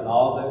Bishop, and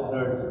all the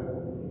clergy.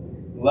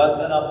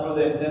 Bless and approve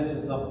the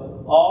intentions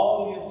of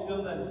all your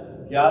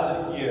children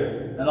gathered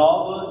here and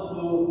all those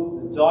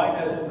who join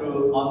us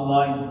through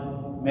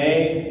online.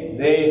 May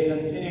they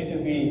continue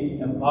to be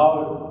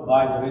empowered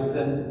by the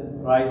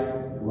risen Christ's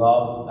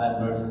love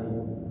and mercy.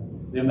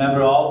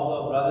 Remember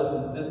also brothers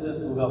and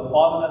sisters who have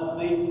fallen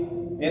asleep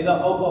in the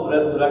hope of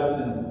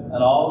resurrection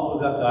and all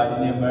who have died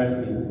in your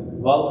mercy.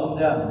 Welcome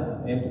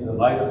them into the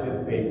light of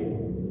your face.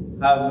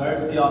 Have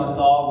mercy on us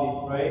all, we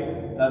pray,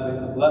 that with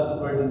the Blessed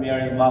Virgin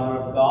Mary, Mother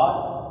of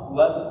God,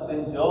 Blessed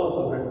Saint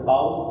Joseph, her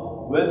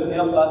spouse, with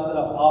your blessed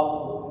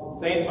apostles,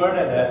 Saint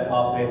Bernadette,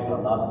 our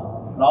patroness,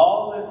 and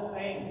all the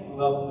saints who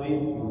have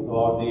pleased you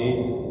throughout the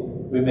ages,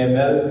 we may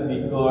merit to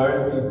be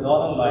coerced in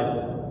eternal life,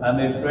 and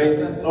may praise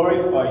and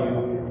glorify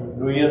you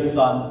through your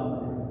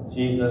Son,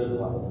 Jesus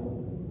Christ.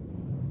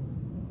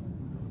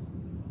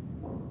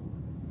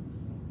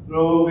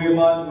 through him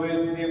and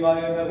with him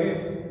and in him.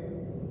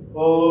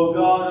 O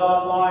God,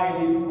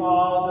 Almighty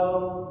Father,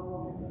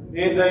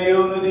 in the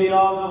unity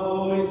of the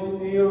Holy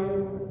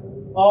Spirit,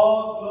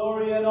 all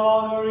glory and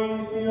honor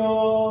is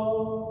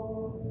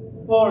yours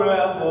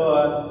forever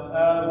and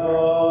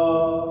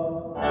ever.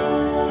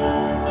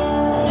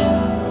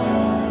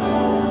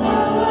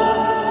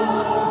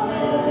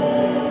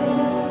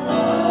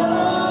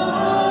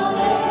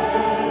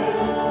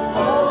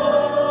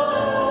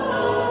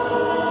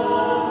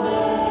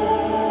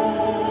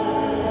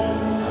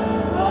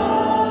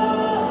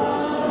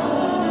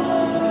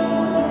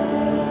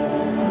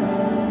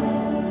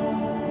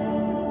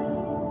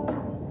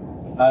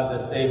 At the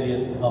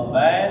Savior's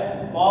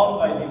command, followed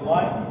by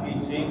divine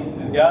teaching,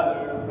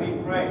 together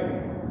we pray.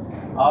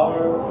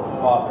 Our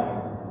Father,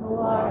 who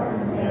art in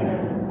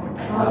heaven,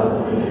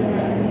 hallowed be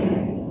thy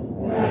name.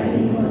 Thy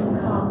kingdom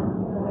come,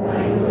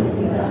 thy will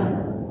be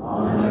done,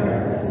 on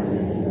earth as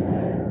it is in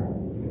heaven.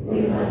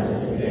 Give us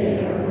this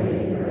day our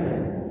daily bread,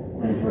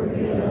 and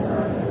forgive us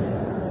our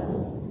trespasses,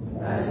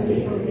 as we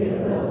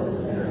forgive those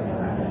who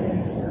trespass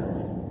against us.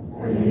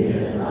 And lead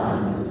us not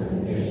into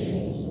temptation,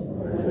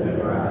 but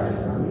deliver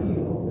us from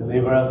evil.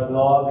 Deliver us,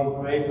 Lord, we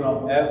pray,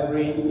 from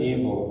every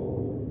evil.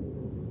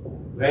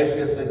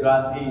 Graciously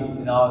grant peace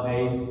in our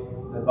days,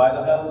 that by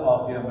the help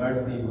of your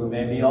mercy we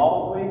may be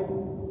always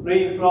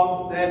free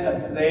from sin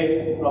and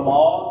safe from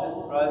all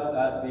distress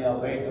as we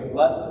await the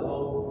blessed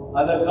hope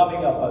and the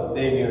coming of our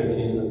Savior,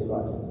 Jesus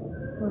Christ.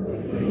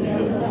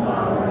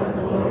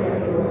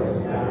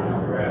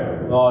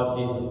 Lord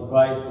Jesus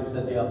Christ, who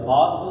said to the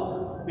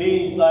apostles,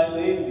 "Peace I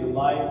leave you,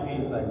 my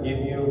peace I give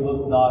you.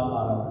 Look not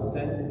on our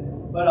sins,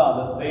 but on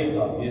the faith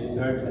of your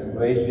church, and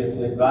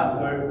graciously grant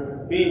her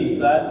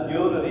peace and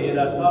unity in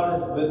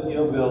accordance with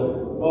your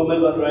will, who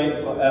live and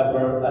reign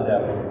forever and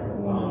ever.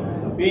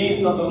 Amen. The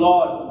peace of the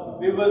Lord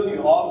be with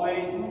you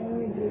always.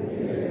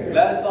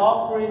 Let us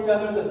offer each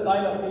other the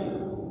sign of peace.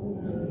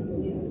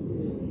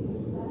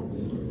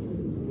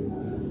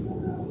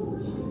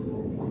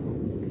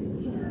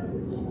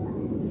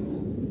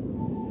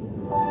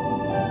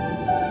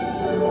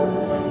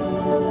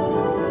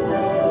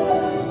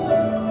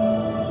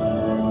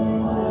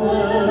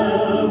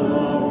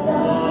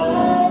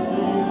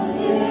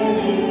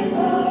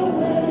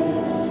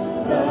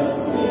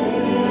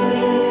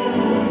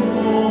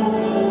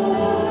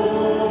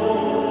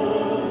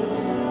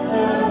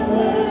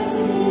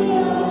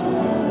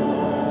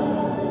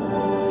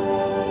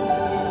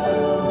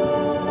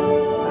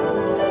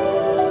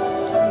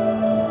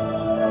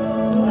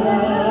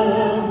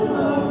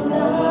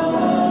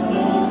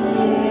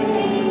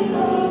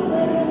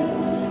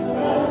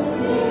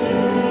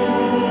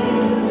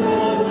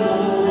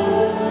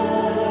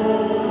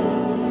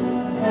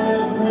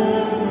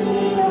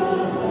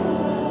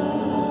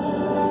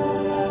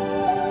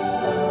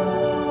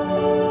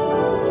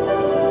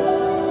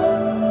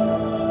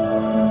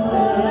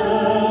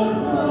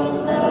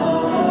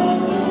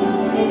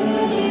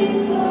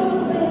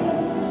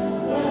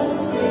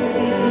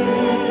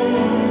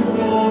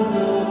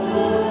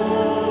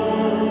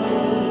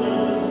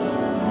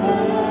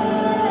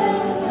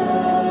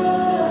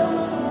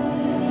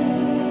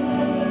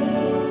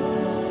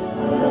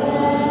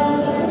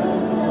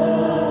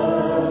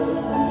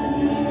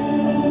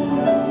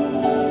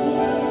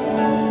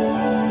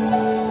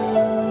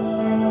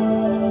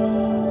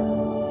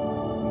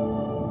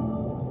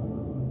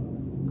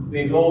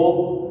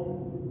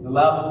 Behold, the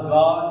Lamb of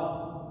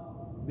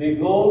God.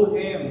 Behold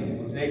him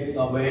who takes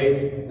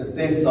away the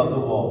sins of the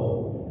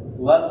world.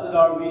 Blessed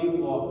are we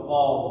who are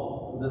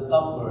called to the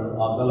supper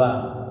of the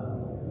Lamb.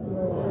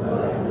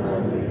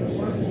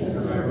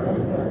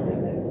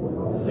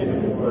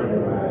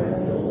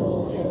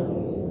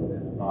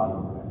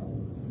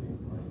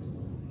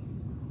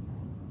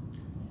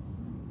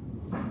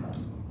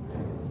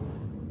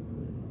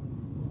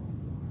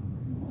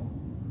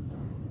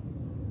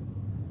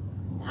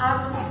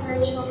 Act of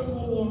spiritual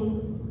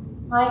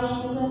communion. My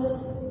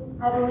Jesus,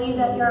 I believe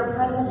that you are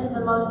present in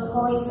the most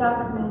holy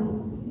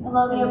sacrament. I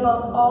love you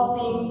above all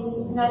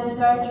things, and I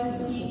desire to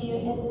receive you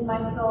into my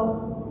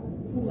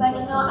soul. Since I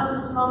cannot at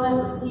this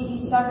moment receive you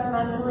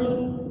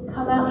sacramentally,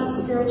 come at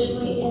least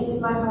spiritually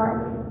into my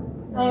heart.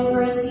 I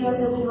embrace you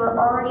as if you were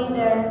already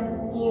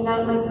there, and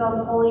unite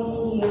myself wholly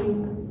to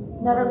you.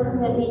 Never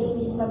permit me to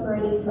be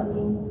separated from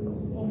you.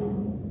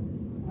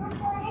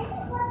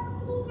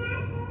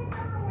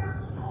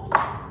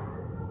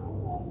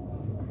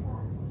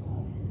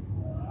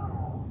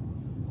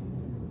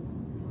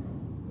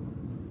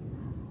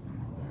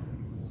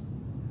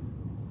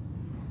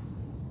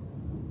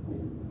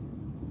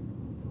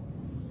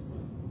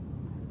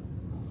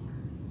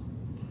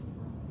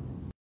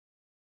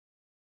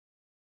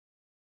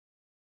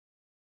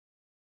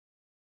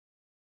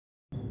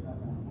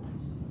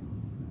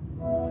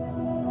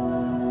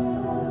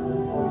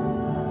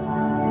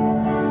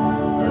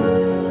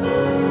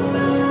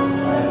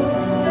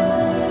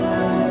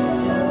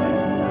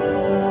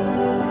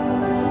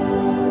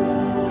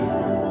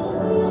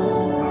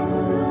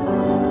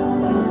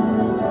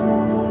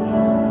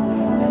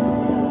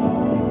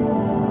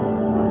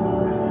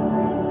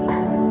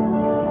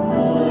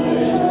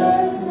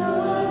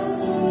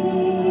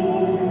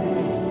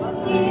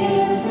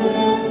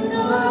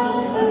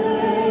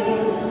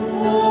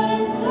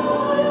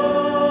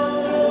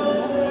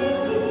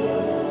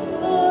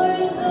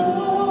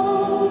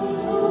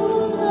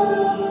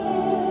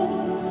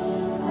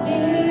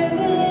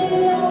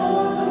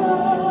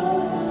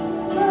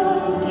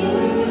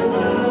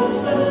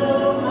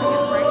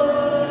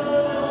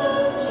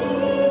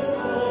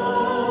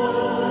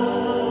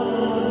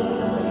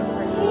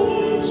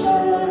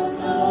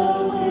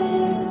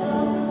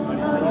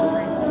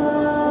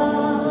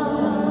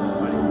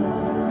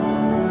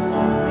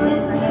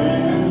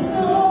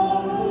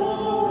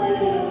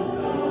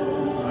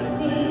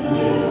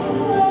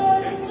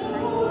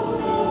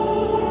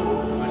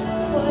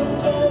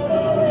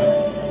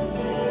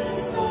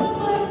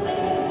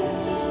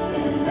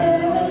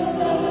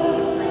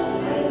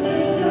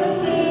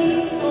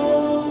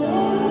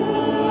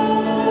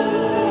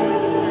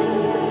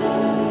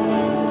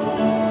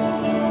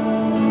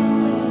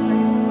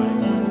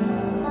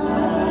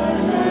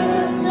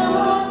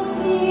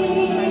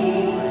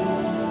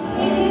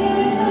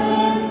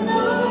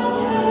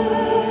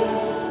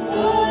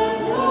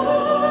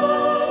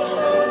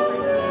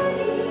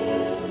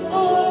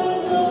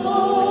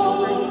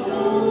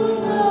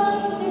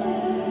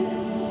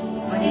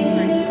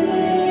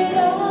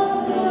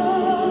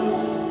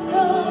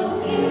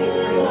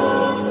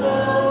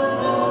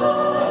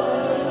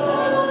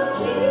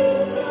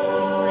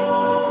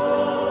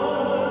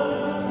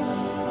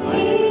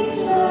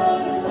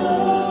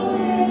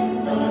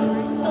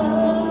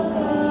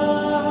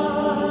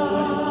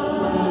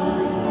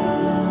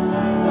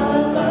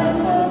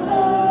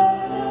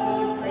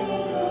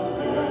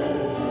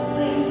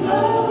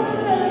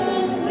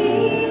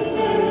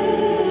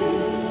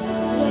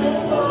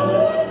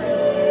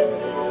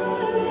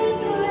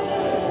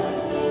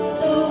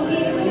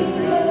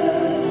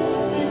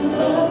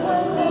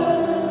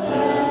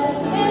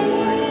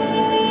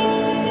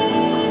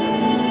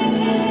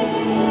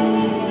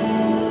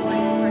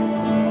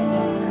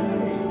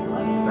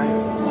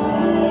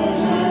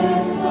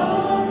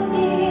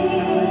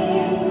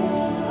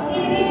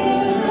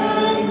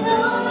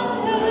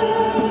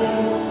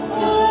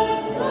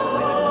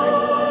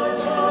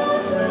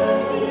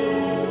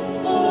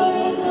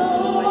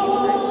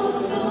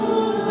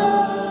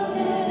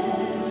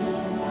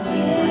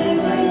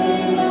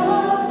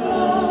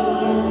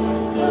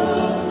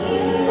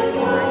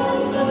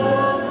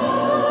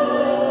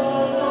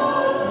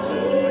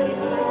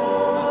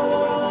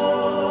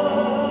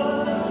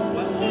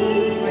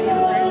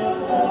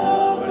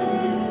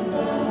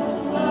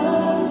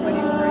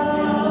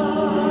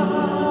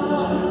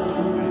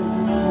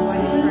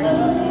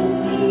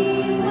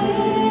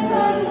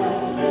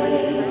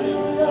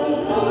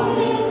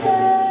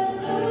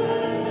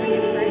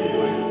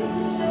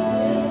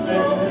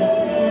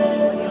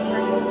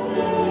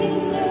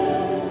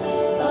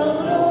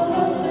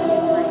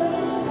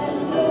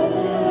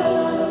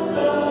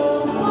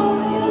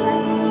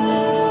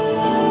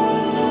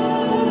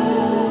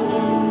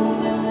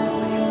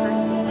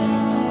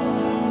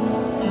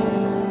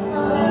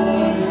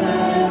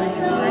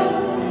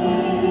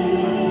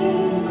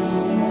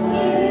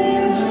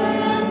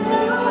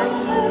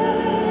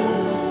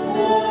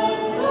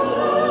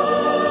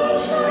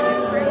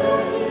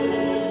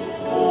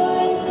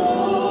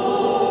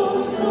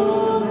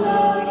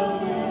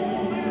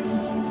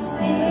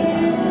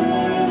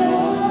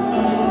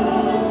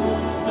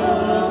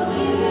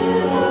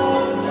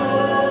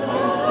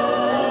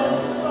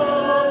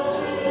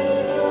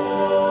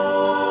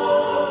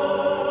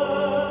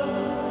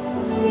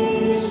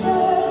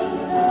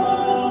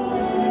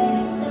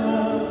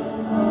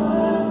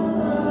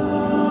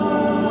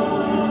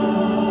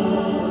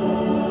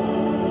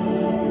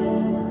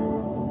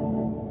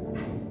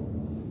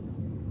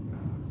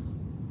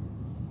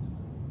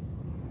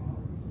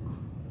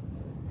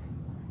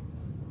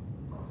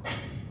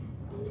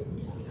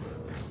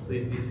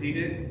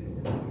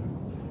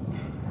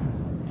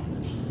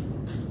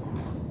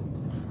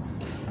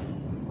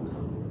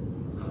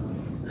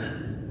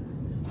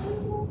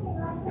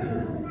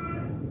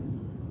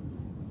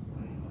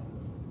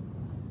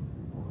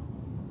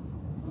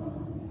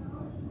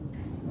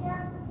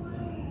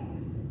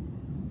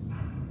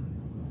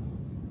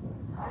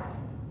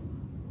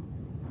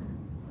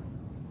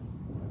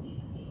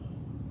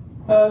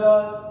 Let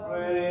us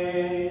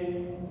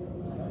pray.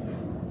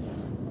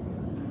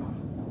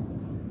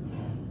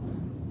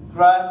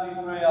 Grant,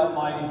 we pray,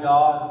 Almighty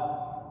God,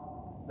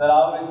 that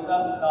our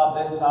reception of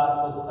this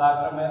Paschal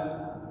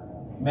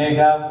Sacrament may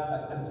have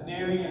a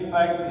continuing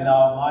effect in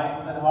our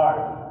minds and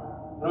hearts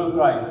through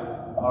Christ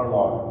our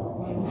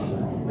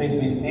Lord. Please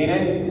be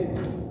seated.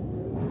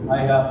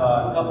 I have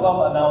a couple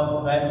of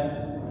announcements.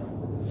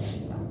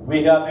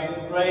 We have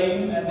been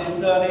praying and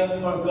discerning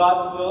for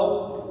God's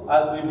will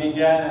as we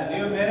began a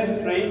new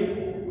ministry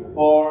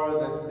for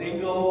the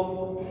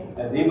single,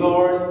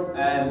 divorced,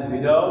 and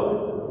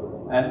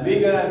widowed. And we're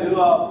going to do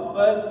our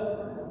first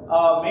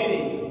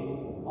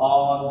meeting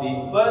on the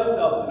 1st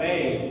of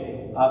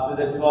May after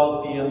the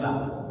 12 p.m.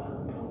 Mass.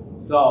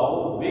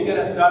 So we're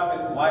going to start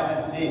with wine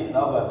and cheese.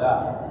 How about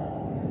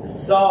that?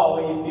 So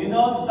if you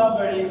know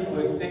somebody who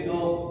is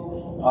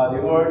single,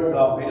 divorced,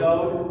 or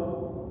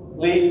widowed,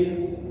 please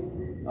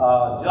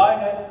join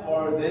us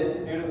for this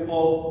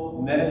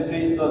beautiful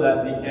ministry so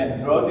that we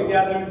can grow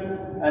together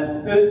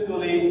and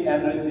spiritually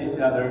enrich each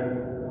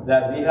other,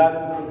 that we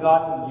haven't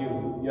forgotten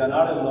you. You are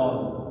not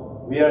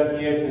alone. We are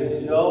here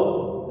to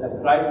show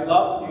that Christ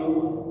loves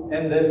you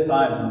in this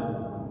time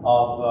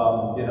of,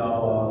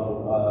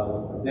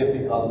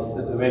 difficult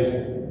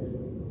situation.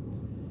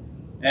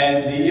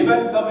 And the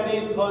event committee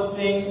is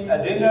hosting a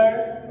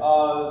dinner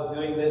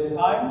during this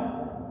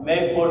time,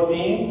 May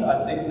 14th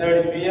at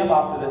 6:30 p.m.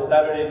 after the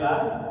Saturday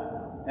Mass.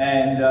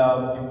 And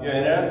if you're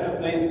interested,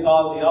 please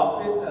call the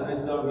office and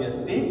reserve your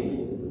seats.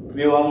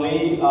 We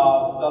only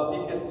sell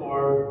tickets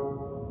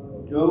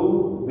for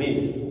 2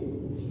 weeks.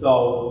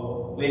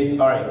 So please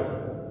hurry.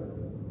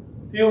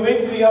 Few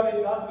weeks we have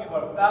been talking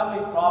about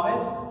Family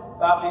Promise.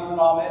 Family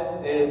Promise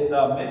is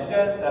the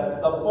mission that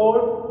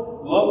supports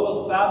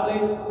local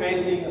families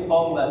facing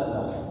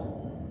homelessness.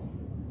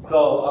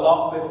 So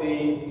along with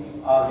the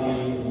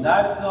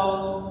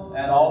national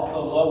and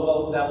also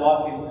local San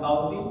Joaquin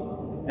County,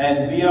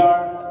 and we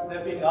are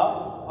stepping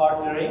up,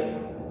 partnering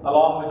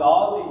along with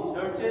all the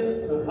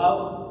churches to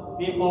help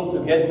people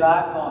to get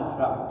back on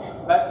track,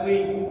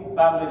 especially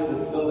families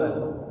with children.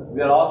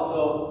 We are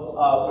also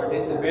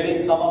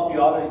participating. Some of you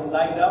already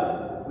signed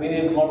up. We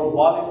need more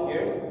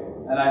volunteers.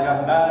 And I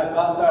have Madam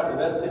Acosta at the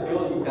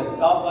vestibule. You can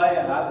stop by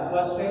and ask a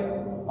question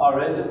or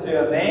register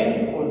your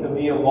name to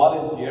be a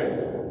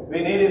volunteer.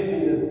 We need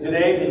it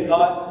today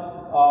because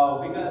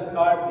we're going to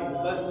start the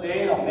first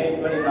day of May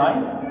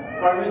 29th,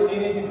 for which you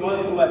need to go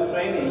through a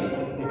training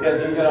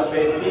because you're going to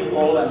face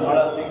people and a lot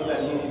of things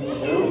that you need to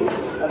do.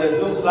 And the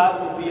Zoom class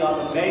will be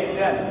on May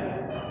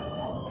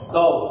 10th.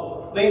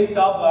 So please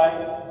stop by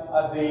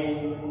at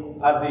the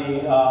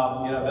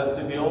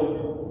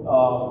vestibule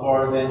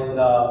for this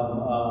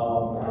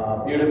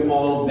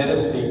beautiful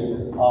ministry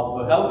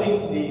of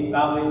helping the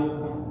families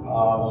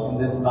in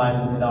this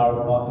time in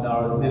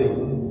our city.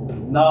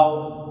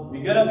 Now,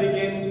 we're going to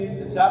begin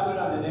the Chaplet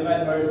of the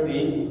Divine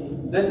Mercy.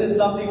 This is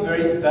something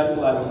very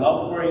special. I would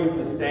love for you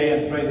to stay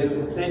and pray. This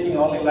is taking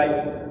only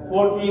like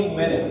 14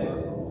 minutes.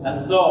 And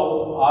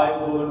so, I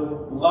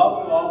would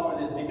love to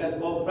offer this because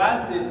Pope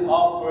Francis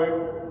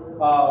offered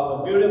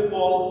a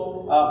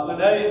beautiful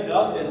plenary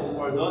indulgence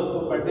for those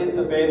who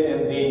participate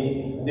in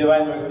the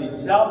Divine Mercy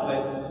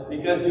Chaplet,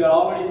 because you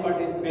already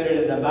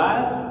participated in the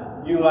Mass,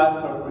 you asked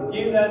for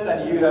forgiveness,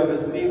 and you have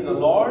received the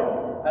Lord,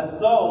 and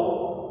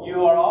so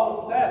you are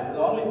all set. The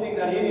only thing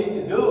that you need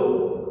to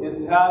do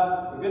is to have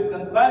a good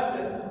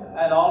confession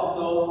and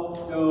also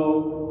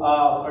to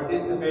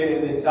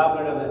participate in the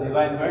Chaplet of the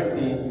Divine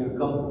Mercy to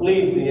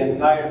complete the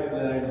entire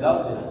plenary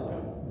indulgence.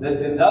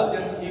 This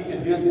indulgence, you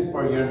could use it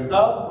for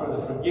yourself, for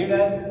the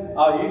forgiveness,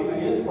 or you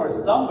could use for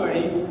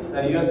somebody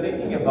that you're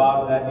thinking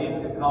about that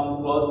needs to come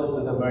closer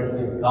to the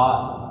mercy of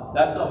God.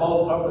 That's the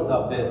whole purpose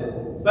of this,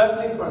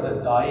 especially for the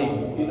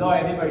dying. If you know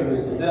anybody who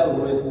is still,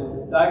 who is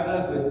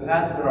diagnosed with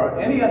cancer or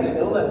any other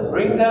illness,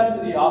 bring them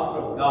to the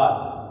altar of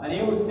God. And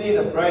you will see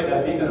the prayer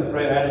that we're going to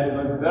pray right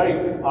now,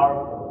 very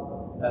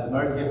powerful, that the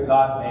mercy of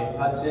God may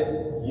touch it,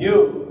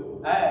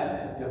 you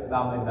and your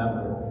family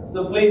member.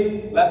 So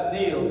please, let's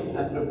kneel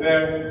and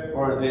prepare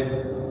for this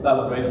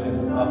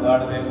celebration of the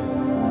ordination.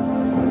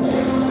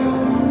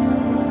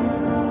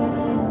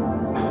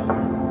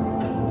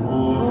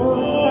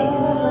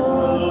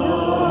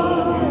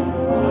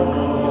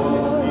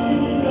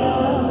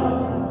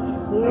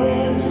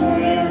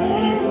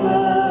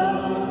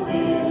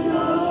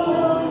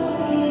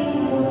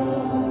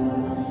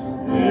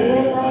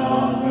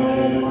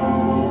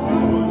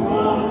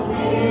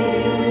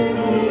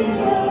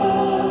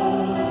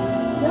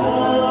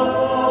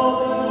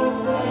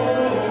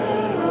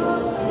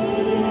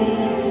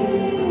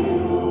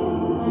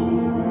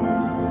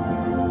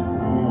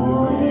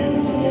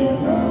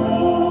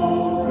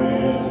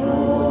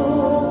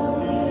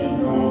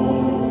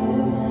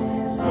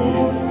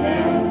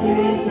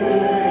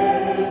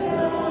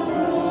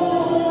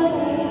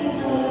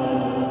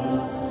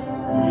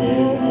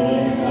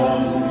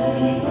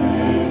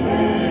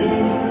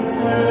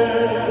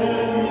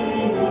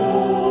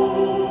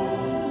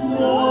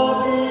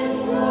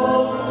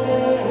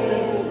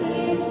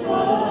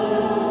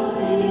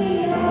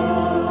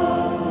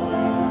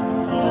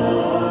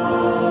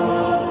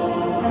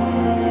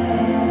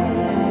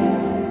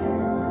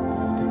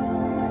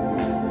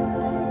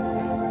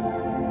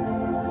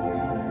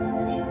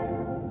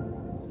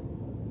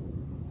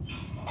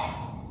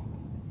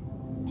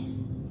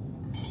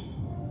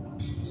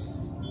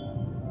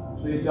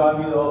 Please join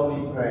me in the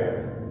opening prayer.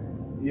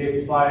 He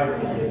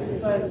expired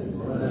Jesus,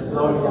 when the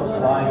source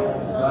of life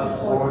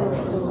gushed forth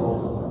from the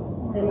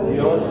soul. The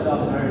ocean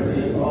of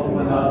mercy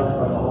opened up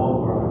for the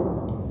whole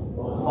world. O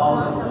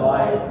fountain of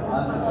life,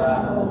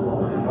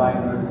 unfathomable divine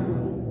mercy,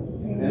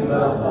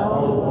 envelop the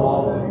whole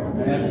world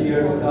and empty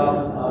yourself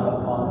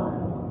out upon us.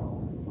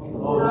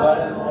 O blood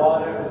and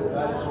water which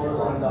gushed forth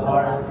from the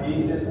heart of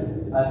Jesus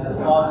as the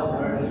fount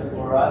of mercy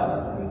for us.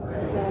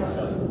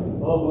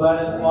 O blood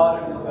and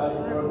water which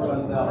gushed forth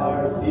from the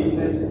heart of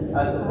Jesus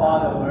as the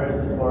fount of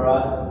mercy for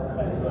us.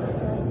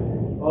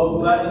 O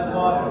blood and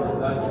water which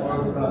gushed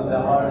forth from the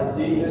heart of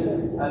Jesus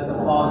as the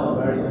fount of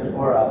mercy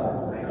for us.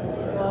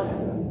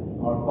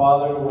 Our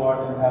Father who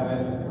art in heaven,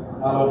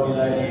 hallowed be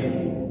thy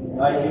name.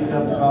 Thy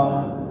kingdom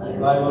come,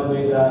 thy will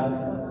be done,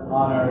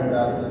 on earth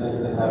as it is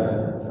in heaven.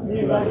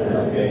 Give us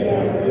this day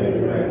our daily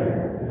bread,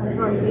 and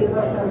forgive us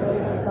our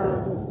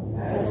trespasses,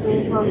 as we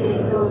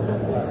forgive those who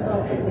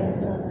trespass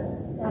against us.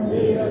 And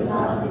lead us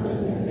not into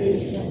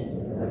temptation,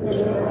 but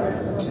deliver us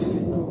from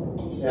evil.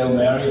 Hail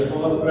Mary,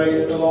 full of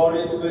grace, the Lord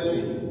is with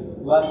thee.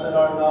 Blessed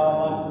art thou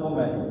amongst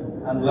women,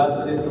 and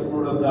blessed is the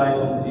fruit of thy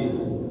womb,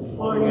 Jesus.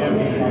 Holy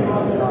Mary,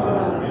 Mother of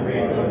God, pray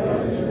for us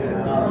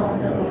sinners, now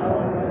and at the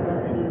hour of our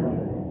death.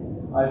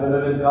 I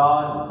believe in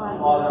God,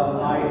 Father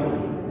Almighty,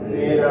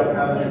 Creator of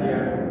heaven and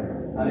earth,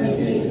 and in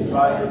Jesus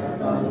Christ,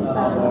 Son of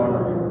our Lord,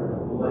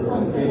 who was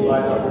conceived by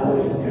the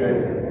Holy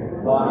Spirit,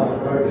 born of the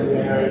Virgin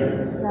Mary,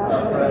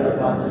 suffered under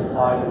Pontius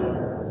Pilate,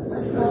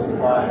 was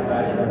crucified,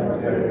 died, and was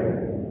buried,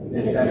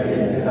 descended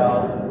into hell,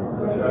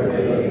 the third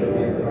day was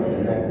raised from the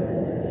dead.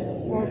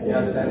 He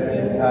ascended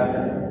into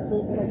heaven,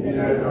 seated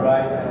at the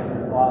right hand of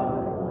the Father,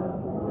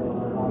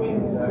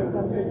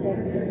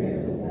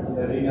 the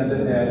living and the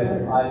dead.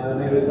 I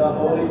believe in the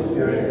Holy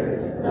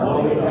Spirit, the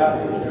Holy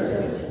Catholic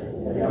Church,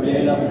 the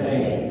communion of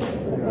saints,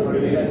 the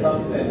forgiveness of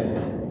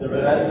sins, the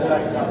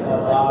resurrection of the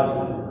body,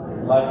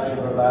 life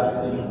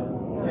everlasting.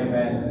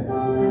 Amen.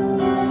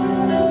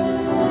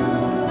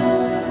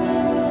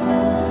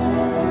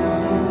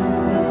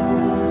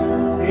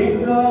 In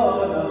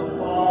God and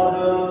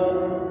Father,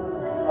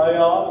 I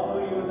offer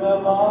you the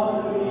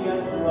body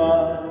and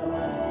blood,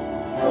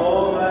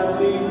 soul and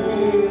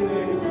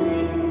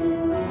divinity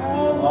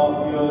of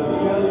your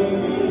dearly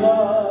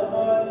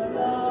beloved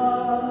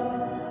Son,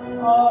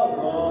 our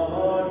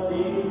Lord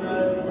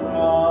Jesus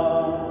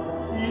Christ.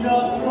 He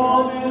doth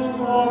come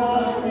for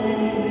our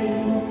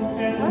sins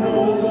and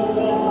those of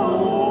the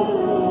whole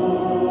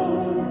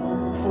world,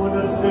 for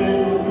the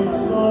sake of his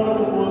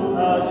sorrowful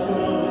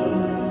passion.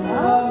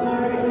 Have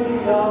mercy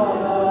on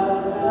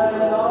us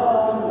and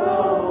on the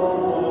whole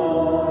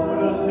world, for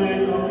the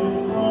sake of his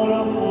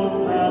sorrowful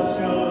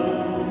passion.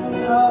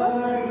 Have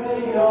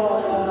mercy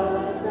on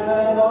us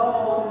and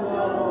on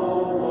the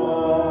whole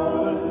world,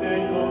 for the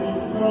sake of his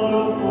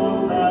sorrowful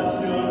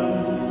passion.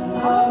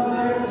 Have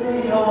mercy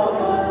on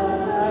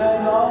us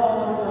and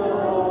on the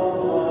whole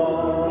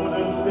world, for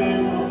the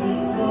sake of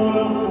his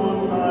sorrowful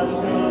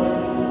passion.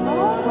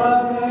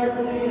 Have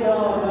mercy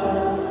on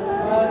us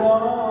and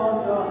on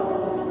the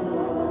whole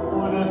world,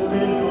 for the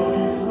sake of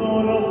his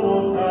sorrowful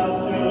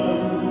passion.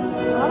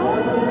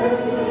 Have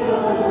mercy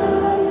on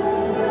us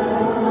and on the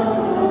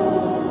whole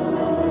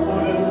world, for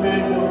the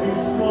sake of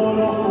his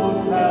sorrowful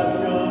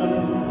passion.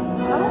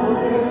 Have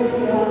mercy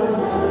on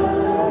us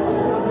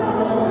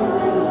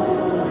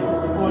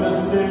for the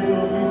sake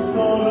of his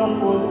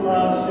sorrowful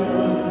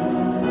passion.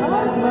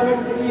 Have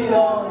mercy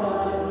on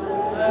us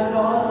and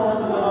on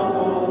the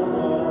whole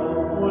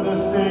world, for the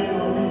sake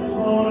of his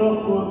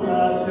sorrowful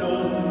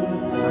passion.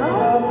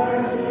 Have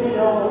mercy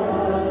on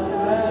us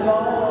and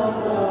on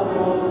the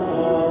whole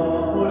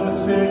world, for the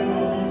sake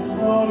of his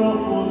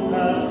sorrowful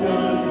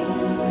passion.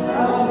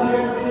 Have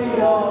mercy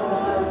on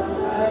us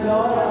and on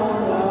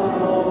the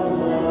whole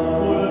world,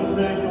 for the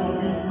sake of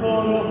his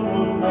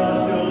sorrowful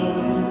passion.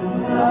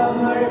 Have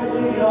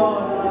mercy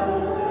on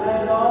us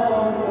and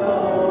on the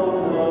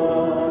whole world.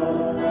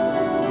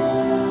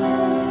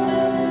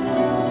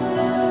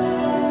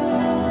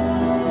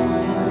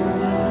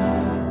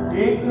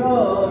 In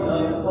God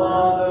the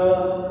Father,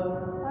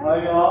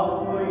 I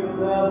offer you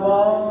the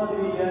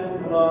body and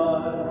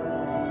blood,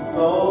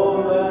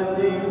 soul and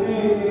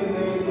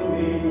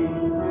divinity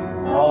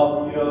of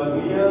your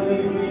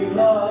dearly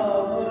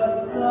beloved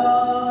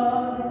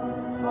Son,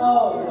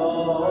 our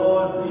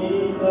Lord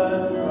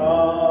Jesus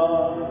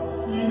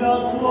Christ. He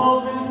doth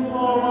come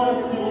for our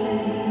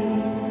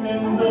sins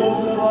and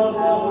those of the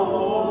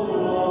whole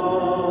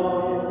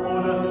world, for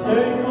the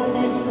sake of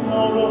his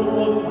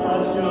sorrowful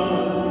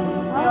passion.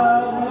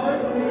 Have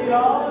mercy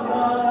on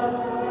us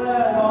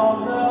and on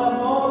the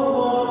whole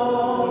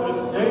world, for the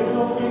sake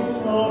of his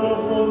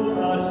sorrowful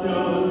passion.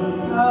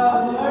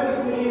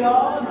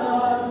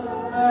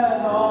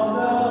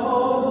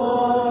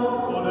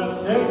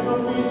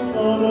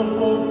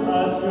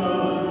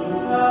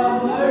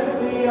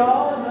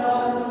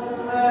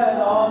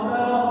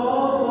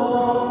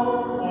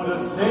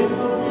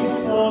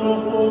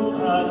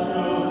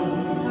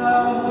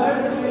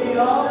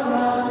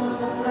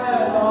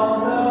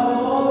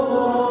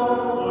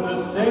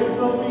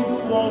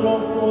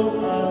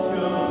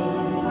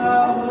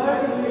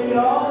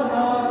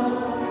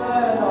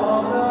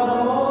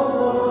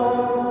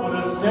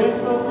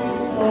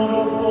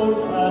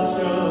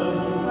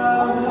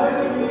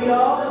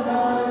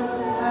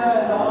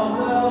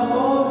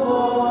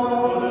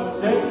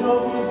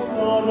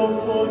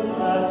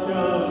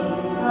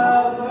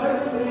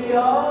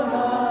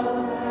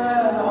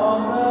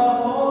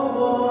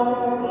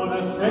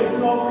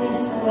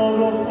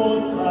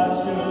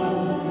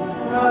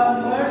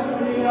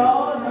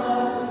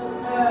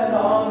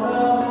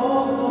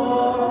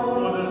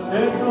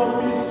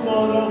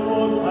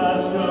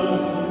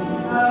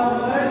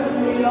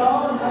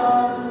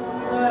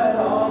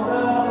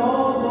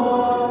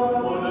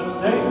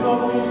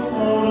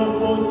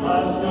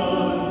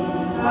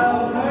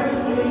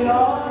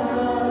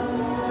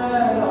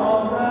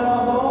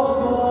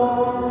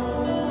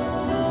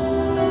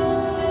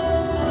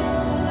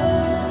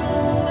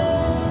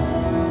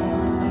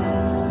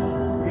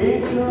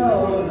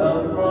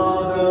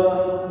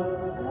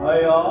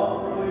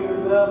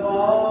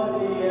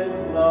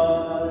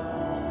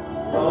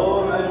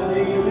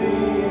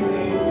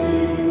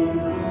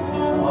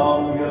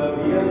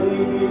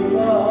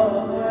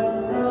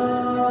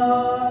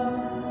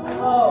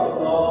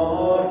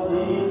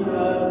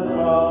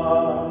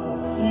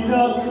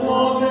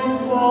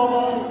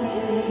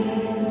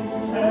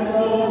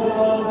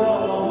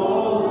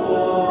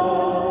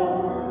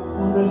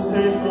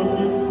 sake of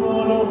his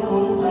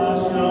sorrowful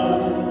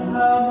passion,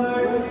 have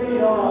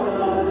mercy on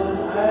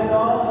us and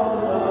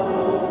on the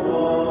whole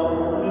world.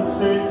 For the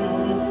sake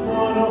of his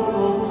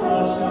sorrowful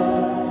passion,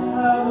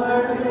 have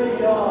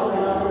mercy on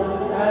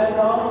us and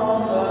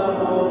on the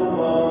whole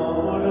world.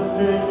 For the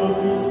sake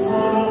of his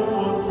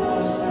sorrowful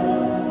passion,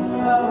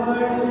 have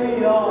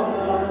mercy on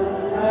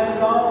us and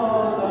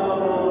on the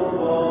whole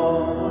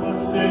world. For the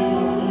sake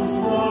of his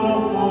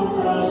sorrowful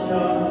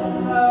passion,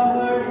 have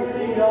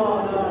mercy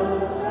on us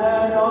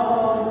and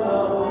on the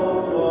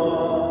whole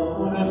world.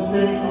 For the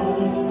sake of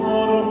his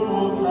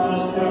sorrowful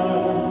passion,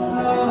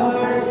 have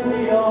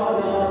mercy on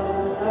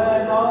us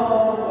and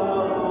on the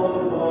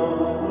whole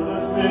world. For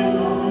the sake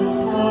of his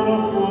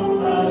sorrowful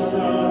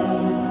passion,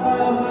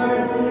 have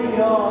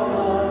mercy on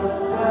us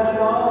and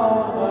on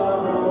the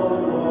whole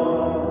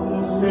world. For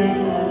the sake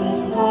of his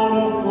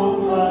sorrowful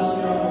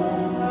passion,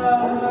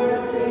 have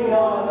mercy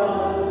on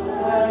us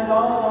and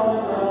on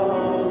the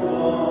whole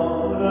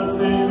world. For the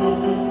sake of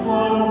his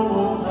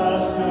sorrowful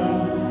passion,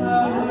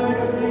 have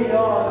mercy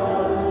on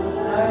us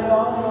and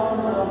on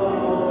the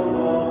whole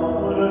world.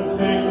 For the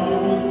sake of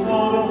his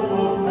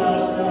sorrowful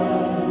passion,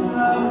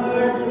 have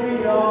mercy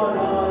on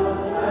us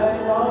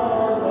and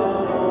on the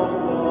whole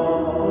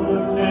world. For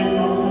the sake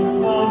of his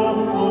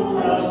sorrowful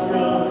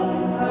passion,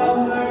 have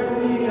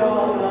mercy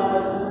on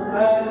us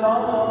and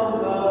on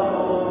the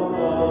whole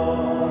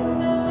world.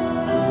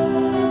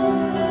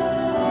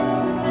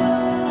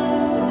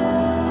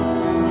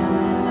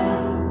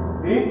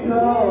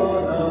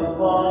 Eternal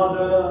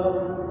Father,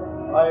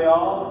 I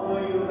offer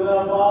you the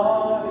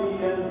body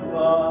and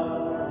blood,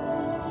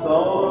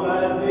 soul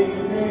and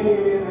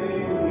divinity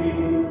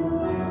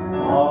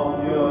of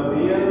your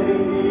dearly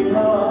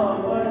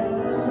beloved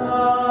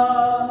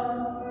Son,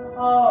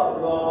 our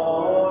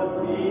Lord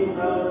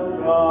Jesus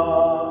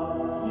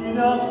Christ.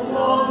 Enough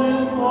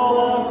torment for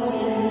our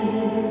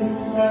sins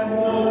and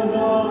those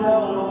of the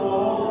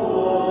whole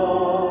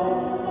world.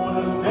 For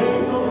the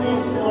sake of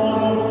his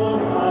sorrowful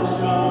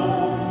passion,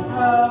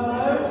 have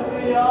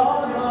mercy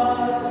on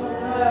us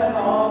and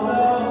on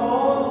the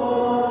whole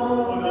world.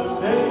 For the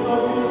sake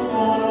of his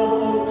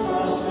sorrowful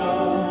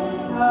passion,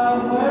 have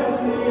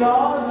mercy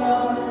on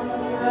us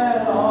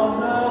and on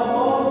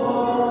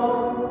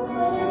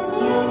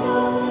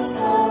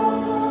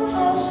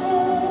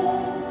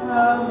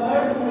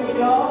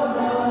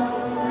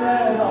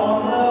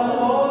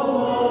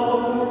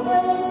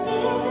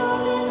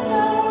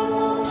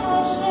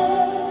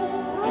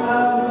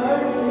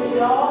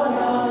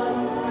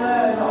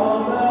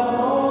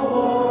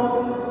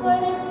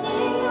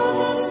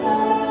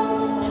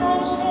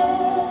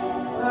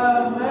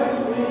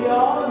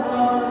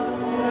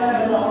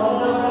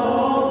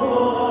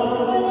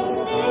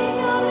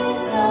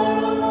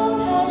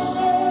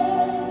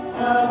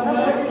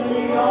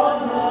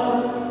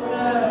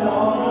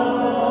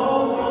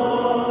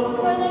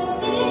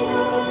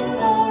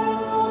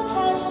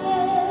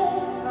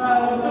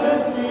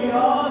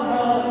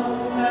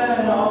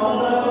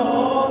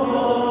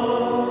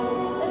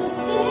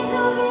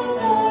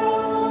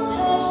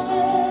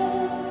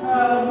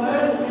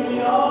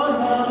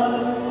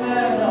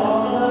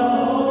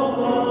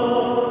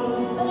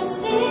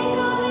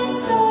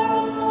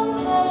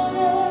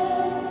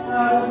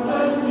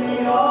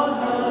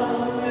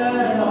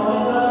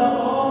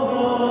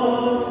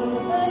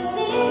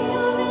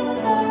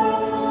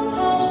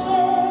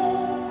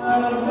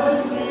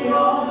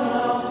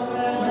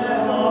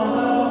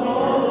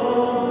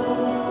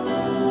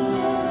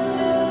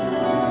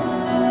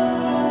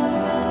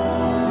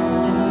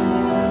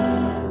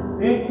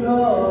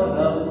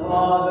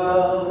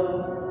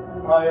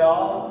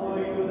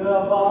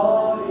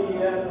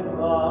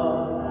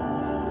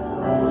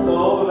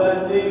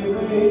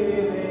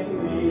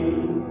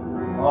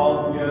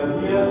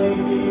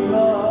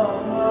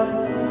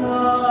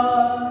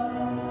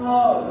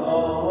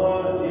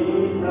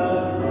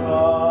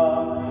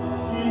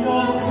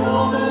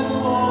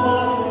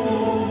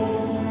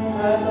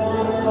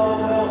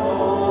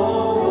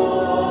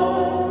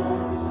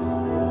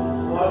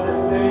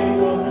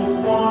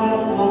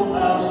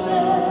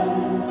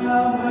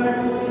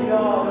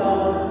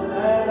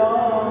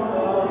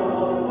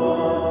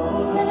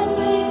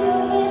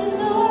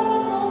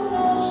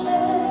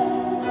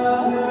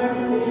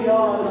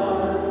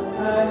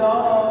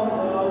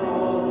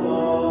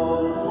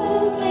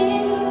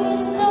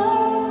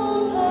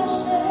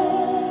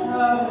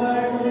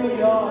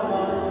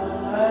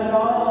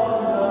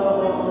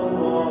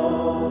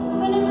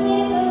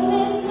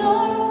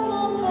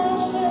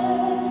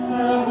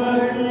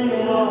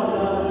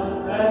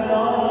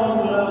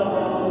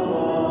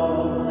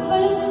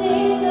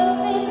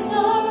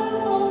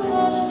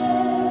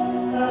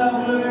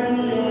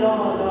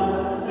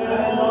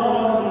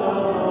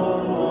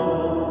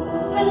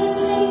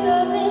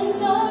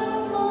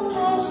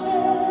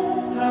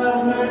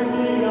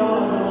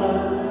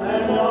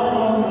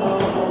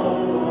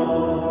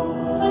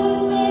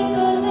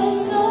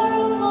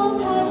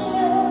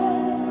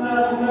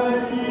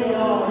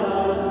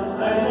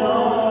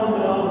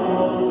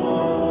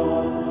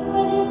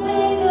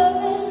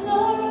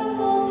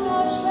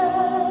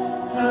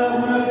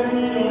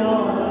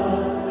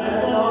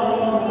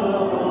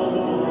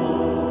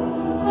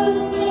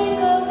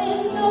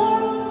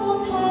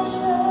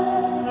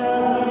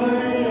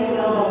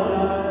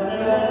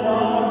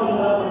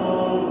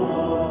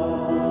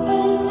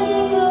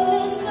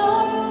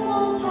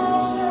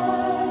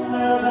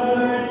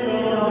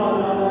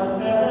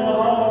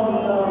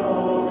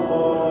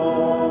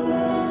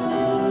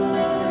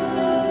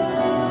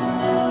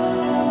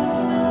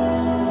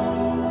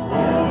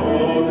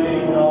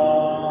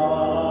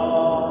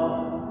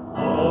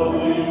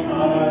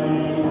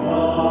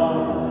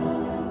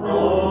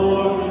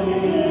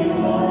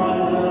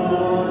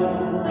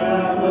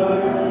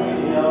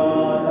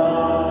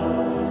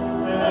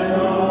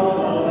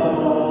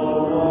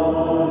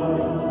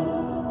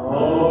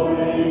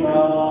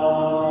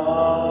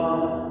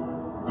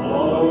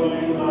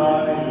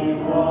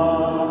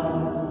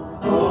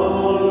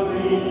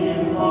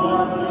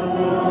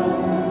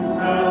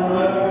have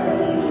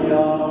mercy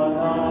on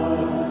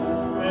us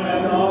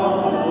and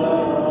on the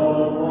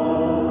whole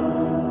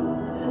world.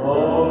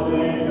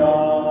 Holy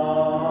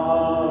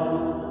God,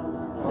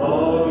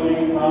 Holy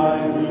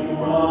Mighty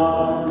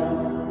One,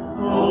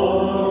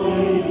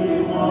 Holy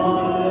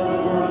Immortal,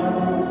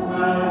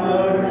 have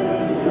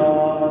mercy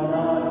on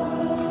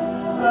us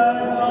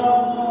and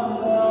on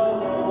the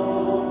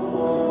whole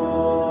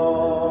world.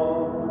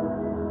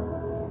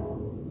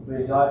 We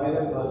join with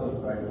the closing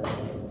prayer.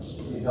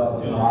 We talk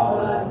to God,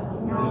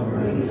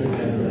 mercy,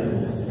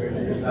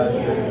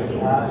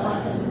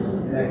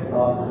 and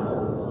exhaustion. The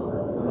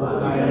Lord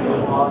kind of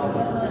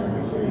apostles,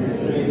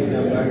 increase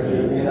the mercy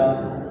in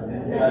us,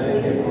 that it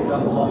can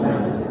become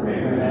moments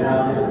when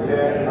our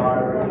despair and our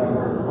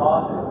becomes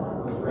hot,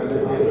 where we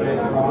give great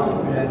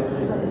confidence,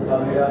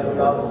 submit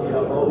ourselves to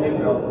your holy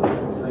will,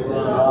 which is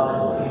God,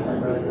 sees and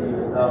mercy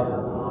yourself.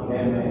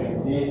 Amen.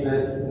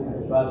 Jesus,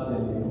 trust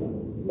in you.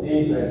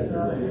 Jesus,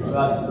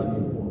 trust in you.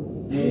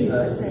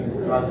 Jesus,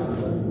 trust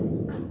in you.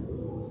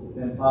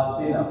 Then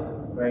Faustina,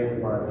 pray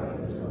for us.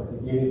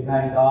 We give you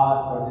thank God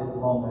for this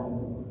moment,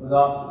 for the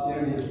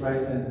opportunity to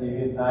praise and give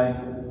you thanks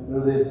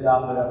through this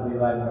chaplet of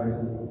divine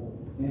mercy.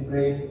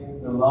 Increase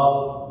the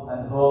love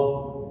and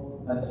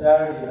hope and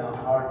charity in our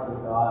hearts, O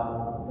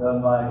God,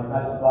 that by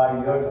touched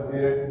by your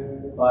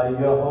Spirit, by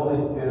your Holy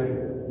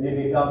Spirit, we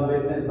become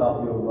witness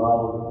of your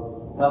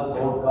love. Help,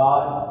 O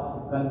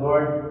God,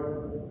 convert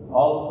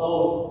all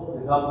souls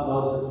to come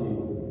closer to you.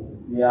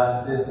 We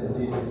ask this in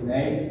Jesus'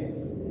 name.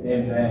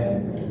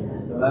 Amen.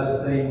 So let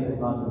us sing the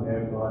Chant of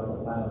Mary for us, the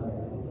final hymn.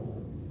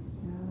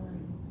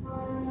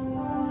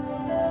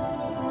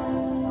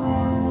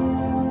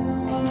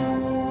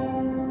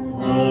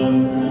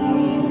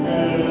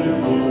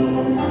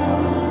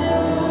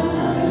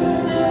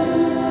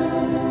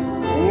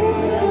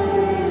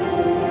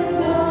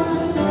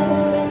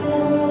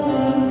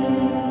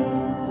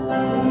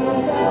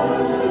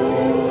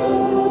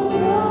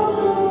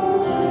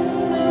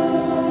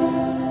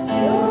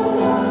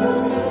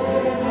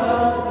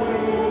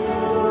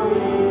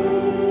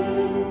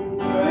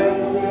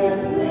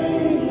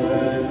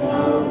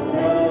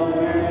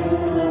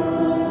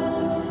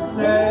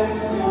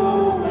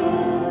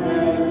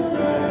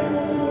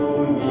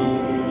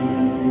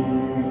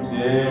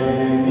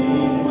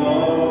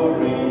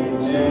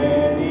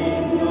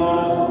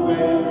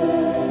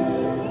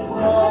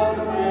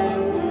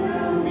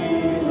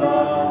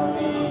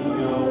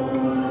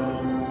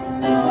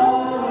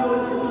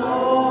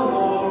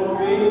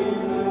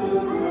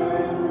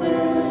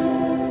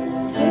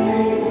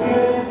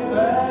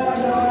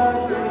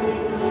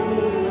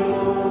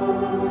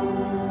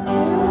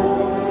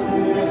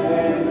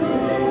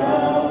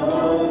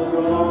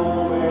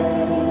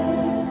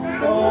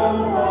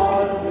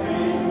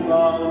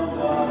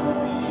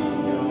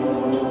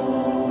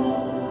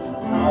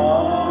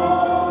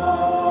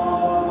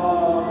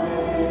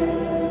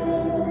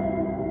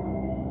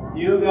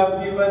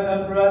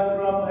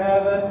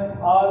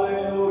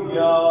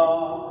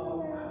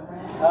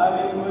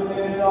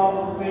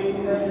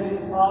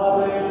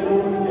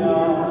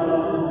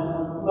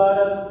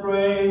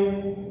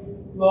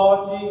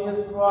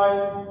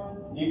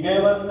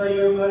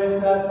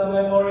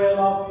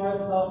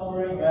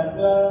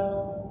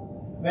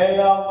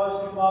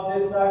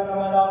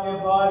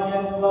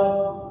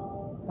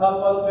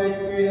 Help us to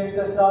experience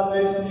the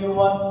salvation you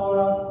want for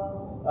us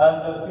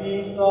and the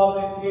peace of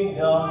the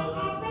kingdom,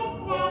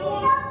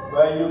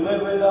 where you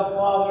live with the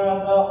Father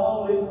and the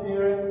Holy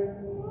Spirit,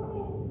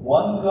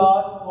 one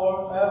God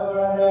forever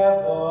and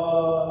ever.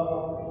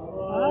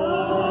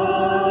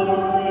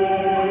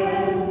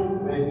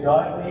 Amen. Please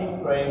join me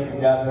praying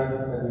together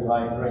the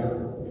divine grace.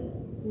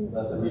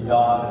 Blessed be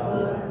God,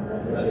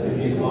 blessed be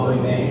His holy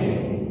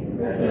name,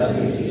 blessed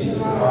be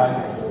Jesus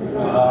Christ,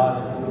 God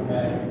and true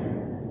man.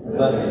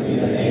 Blessed be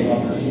the name of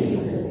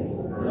Jesus.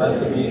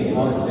 Blessed be His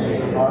most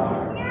sacred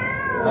heart.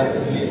 Blessed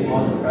be His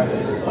most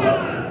precious blood.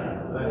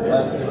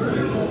 Blessed be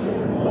Jesus,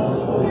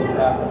 most holy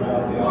sacrament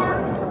of the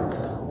altar.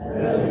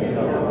 Blessed be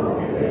the Holy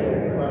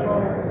Spirit.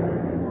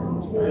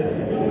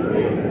 Blessed be the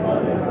great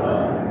Father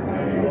God.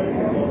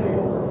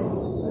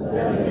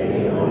 Blessed be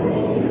the Holy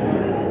Spirit.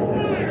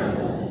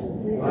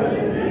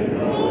 Blessed be the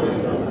Holy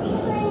Son.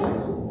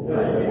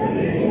 Blessed be the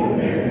name of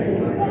Mary,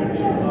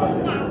 Virgin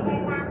Mother.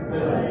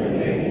 Blessed be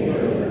the name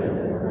of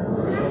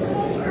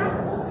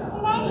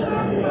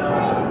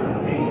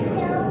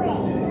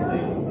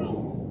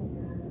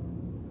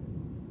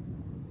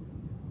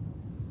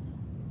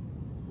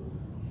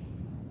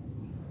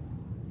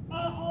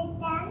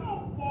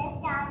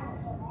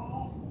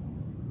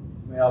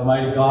May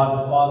Almighty God,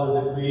 the Father,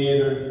 the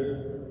Creator,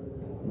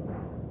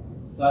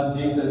 Son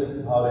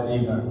Jesus, our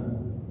Redeemer,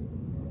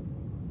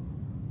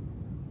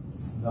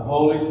 the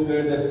Holy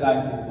Spirit, the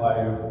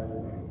Sanctifier,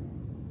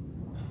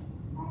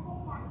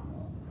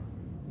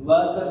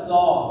 bless us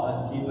all and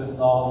keep us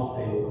all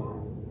safe.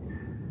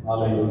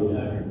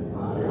 Hallelujah.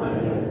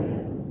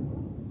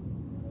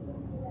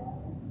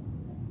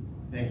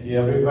 Thank you,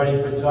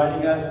 everybody, for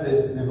joining us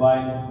this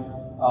Divine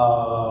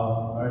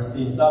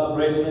Mercy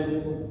celebration.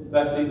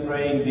 especially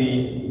praying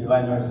the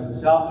Divine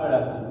Mercy Chaplet,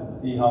 as you can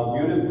see how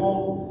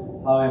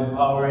beautiful, how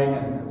empowering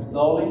and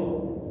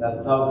consoling.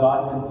 That's how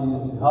God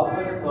continues to help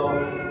us. So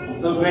I'm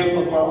so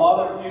grateful for all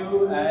of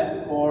you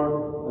and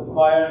for the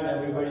choir and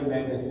everybody who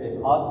made this day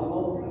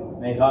possible.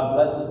 May God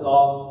bless us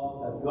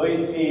all. Let's go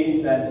in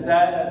peace and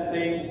stand and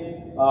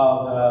sing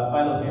the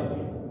final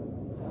hymn.